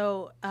 And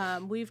so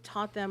we've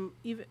taught them,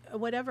 even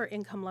whatever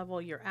income level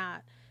you're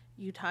at,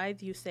 you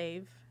tithe, you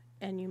save,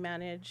 and you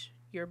manage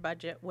your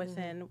budget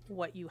within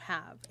what you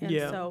have. And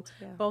so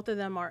both of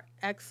them are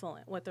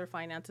excellent with their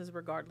finances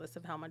regardless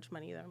of how much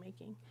money they're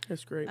making.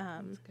 That's great.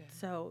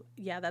 So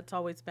that's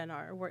always been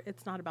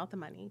it's not about the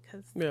money,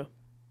 because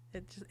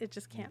it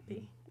just can't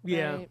be.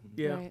 Right.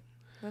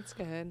 That's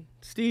good.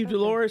 Steve,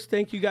 Dolores,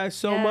 thank you guys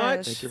so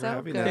much. Thank you for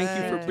having us.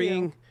 Thank you for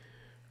being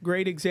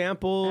great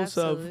examples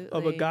of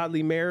a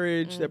godly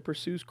marriage that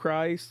pursues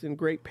Christ, and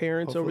great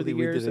parents over the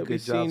years that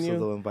we've seen you. We did a good job,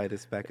 so they'll invite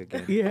us back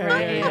again.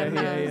 Yeah.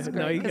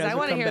 Because I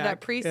want to hear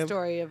that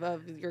pre-story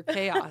of your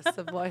chaos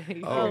of what.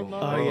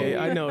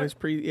 I know it's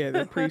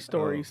the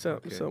pre-story.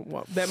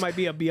 That might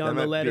be a Beyond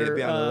the Letter.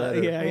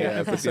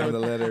 Episode. Beyond the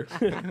Letter.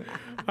 All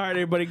right,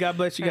 everybody. God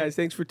bless you guys.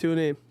 Thanks for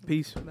tuning in.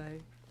 Peace.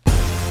 Bye.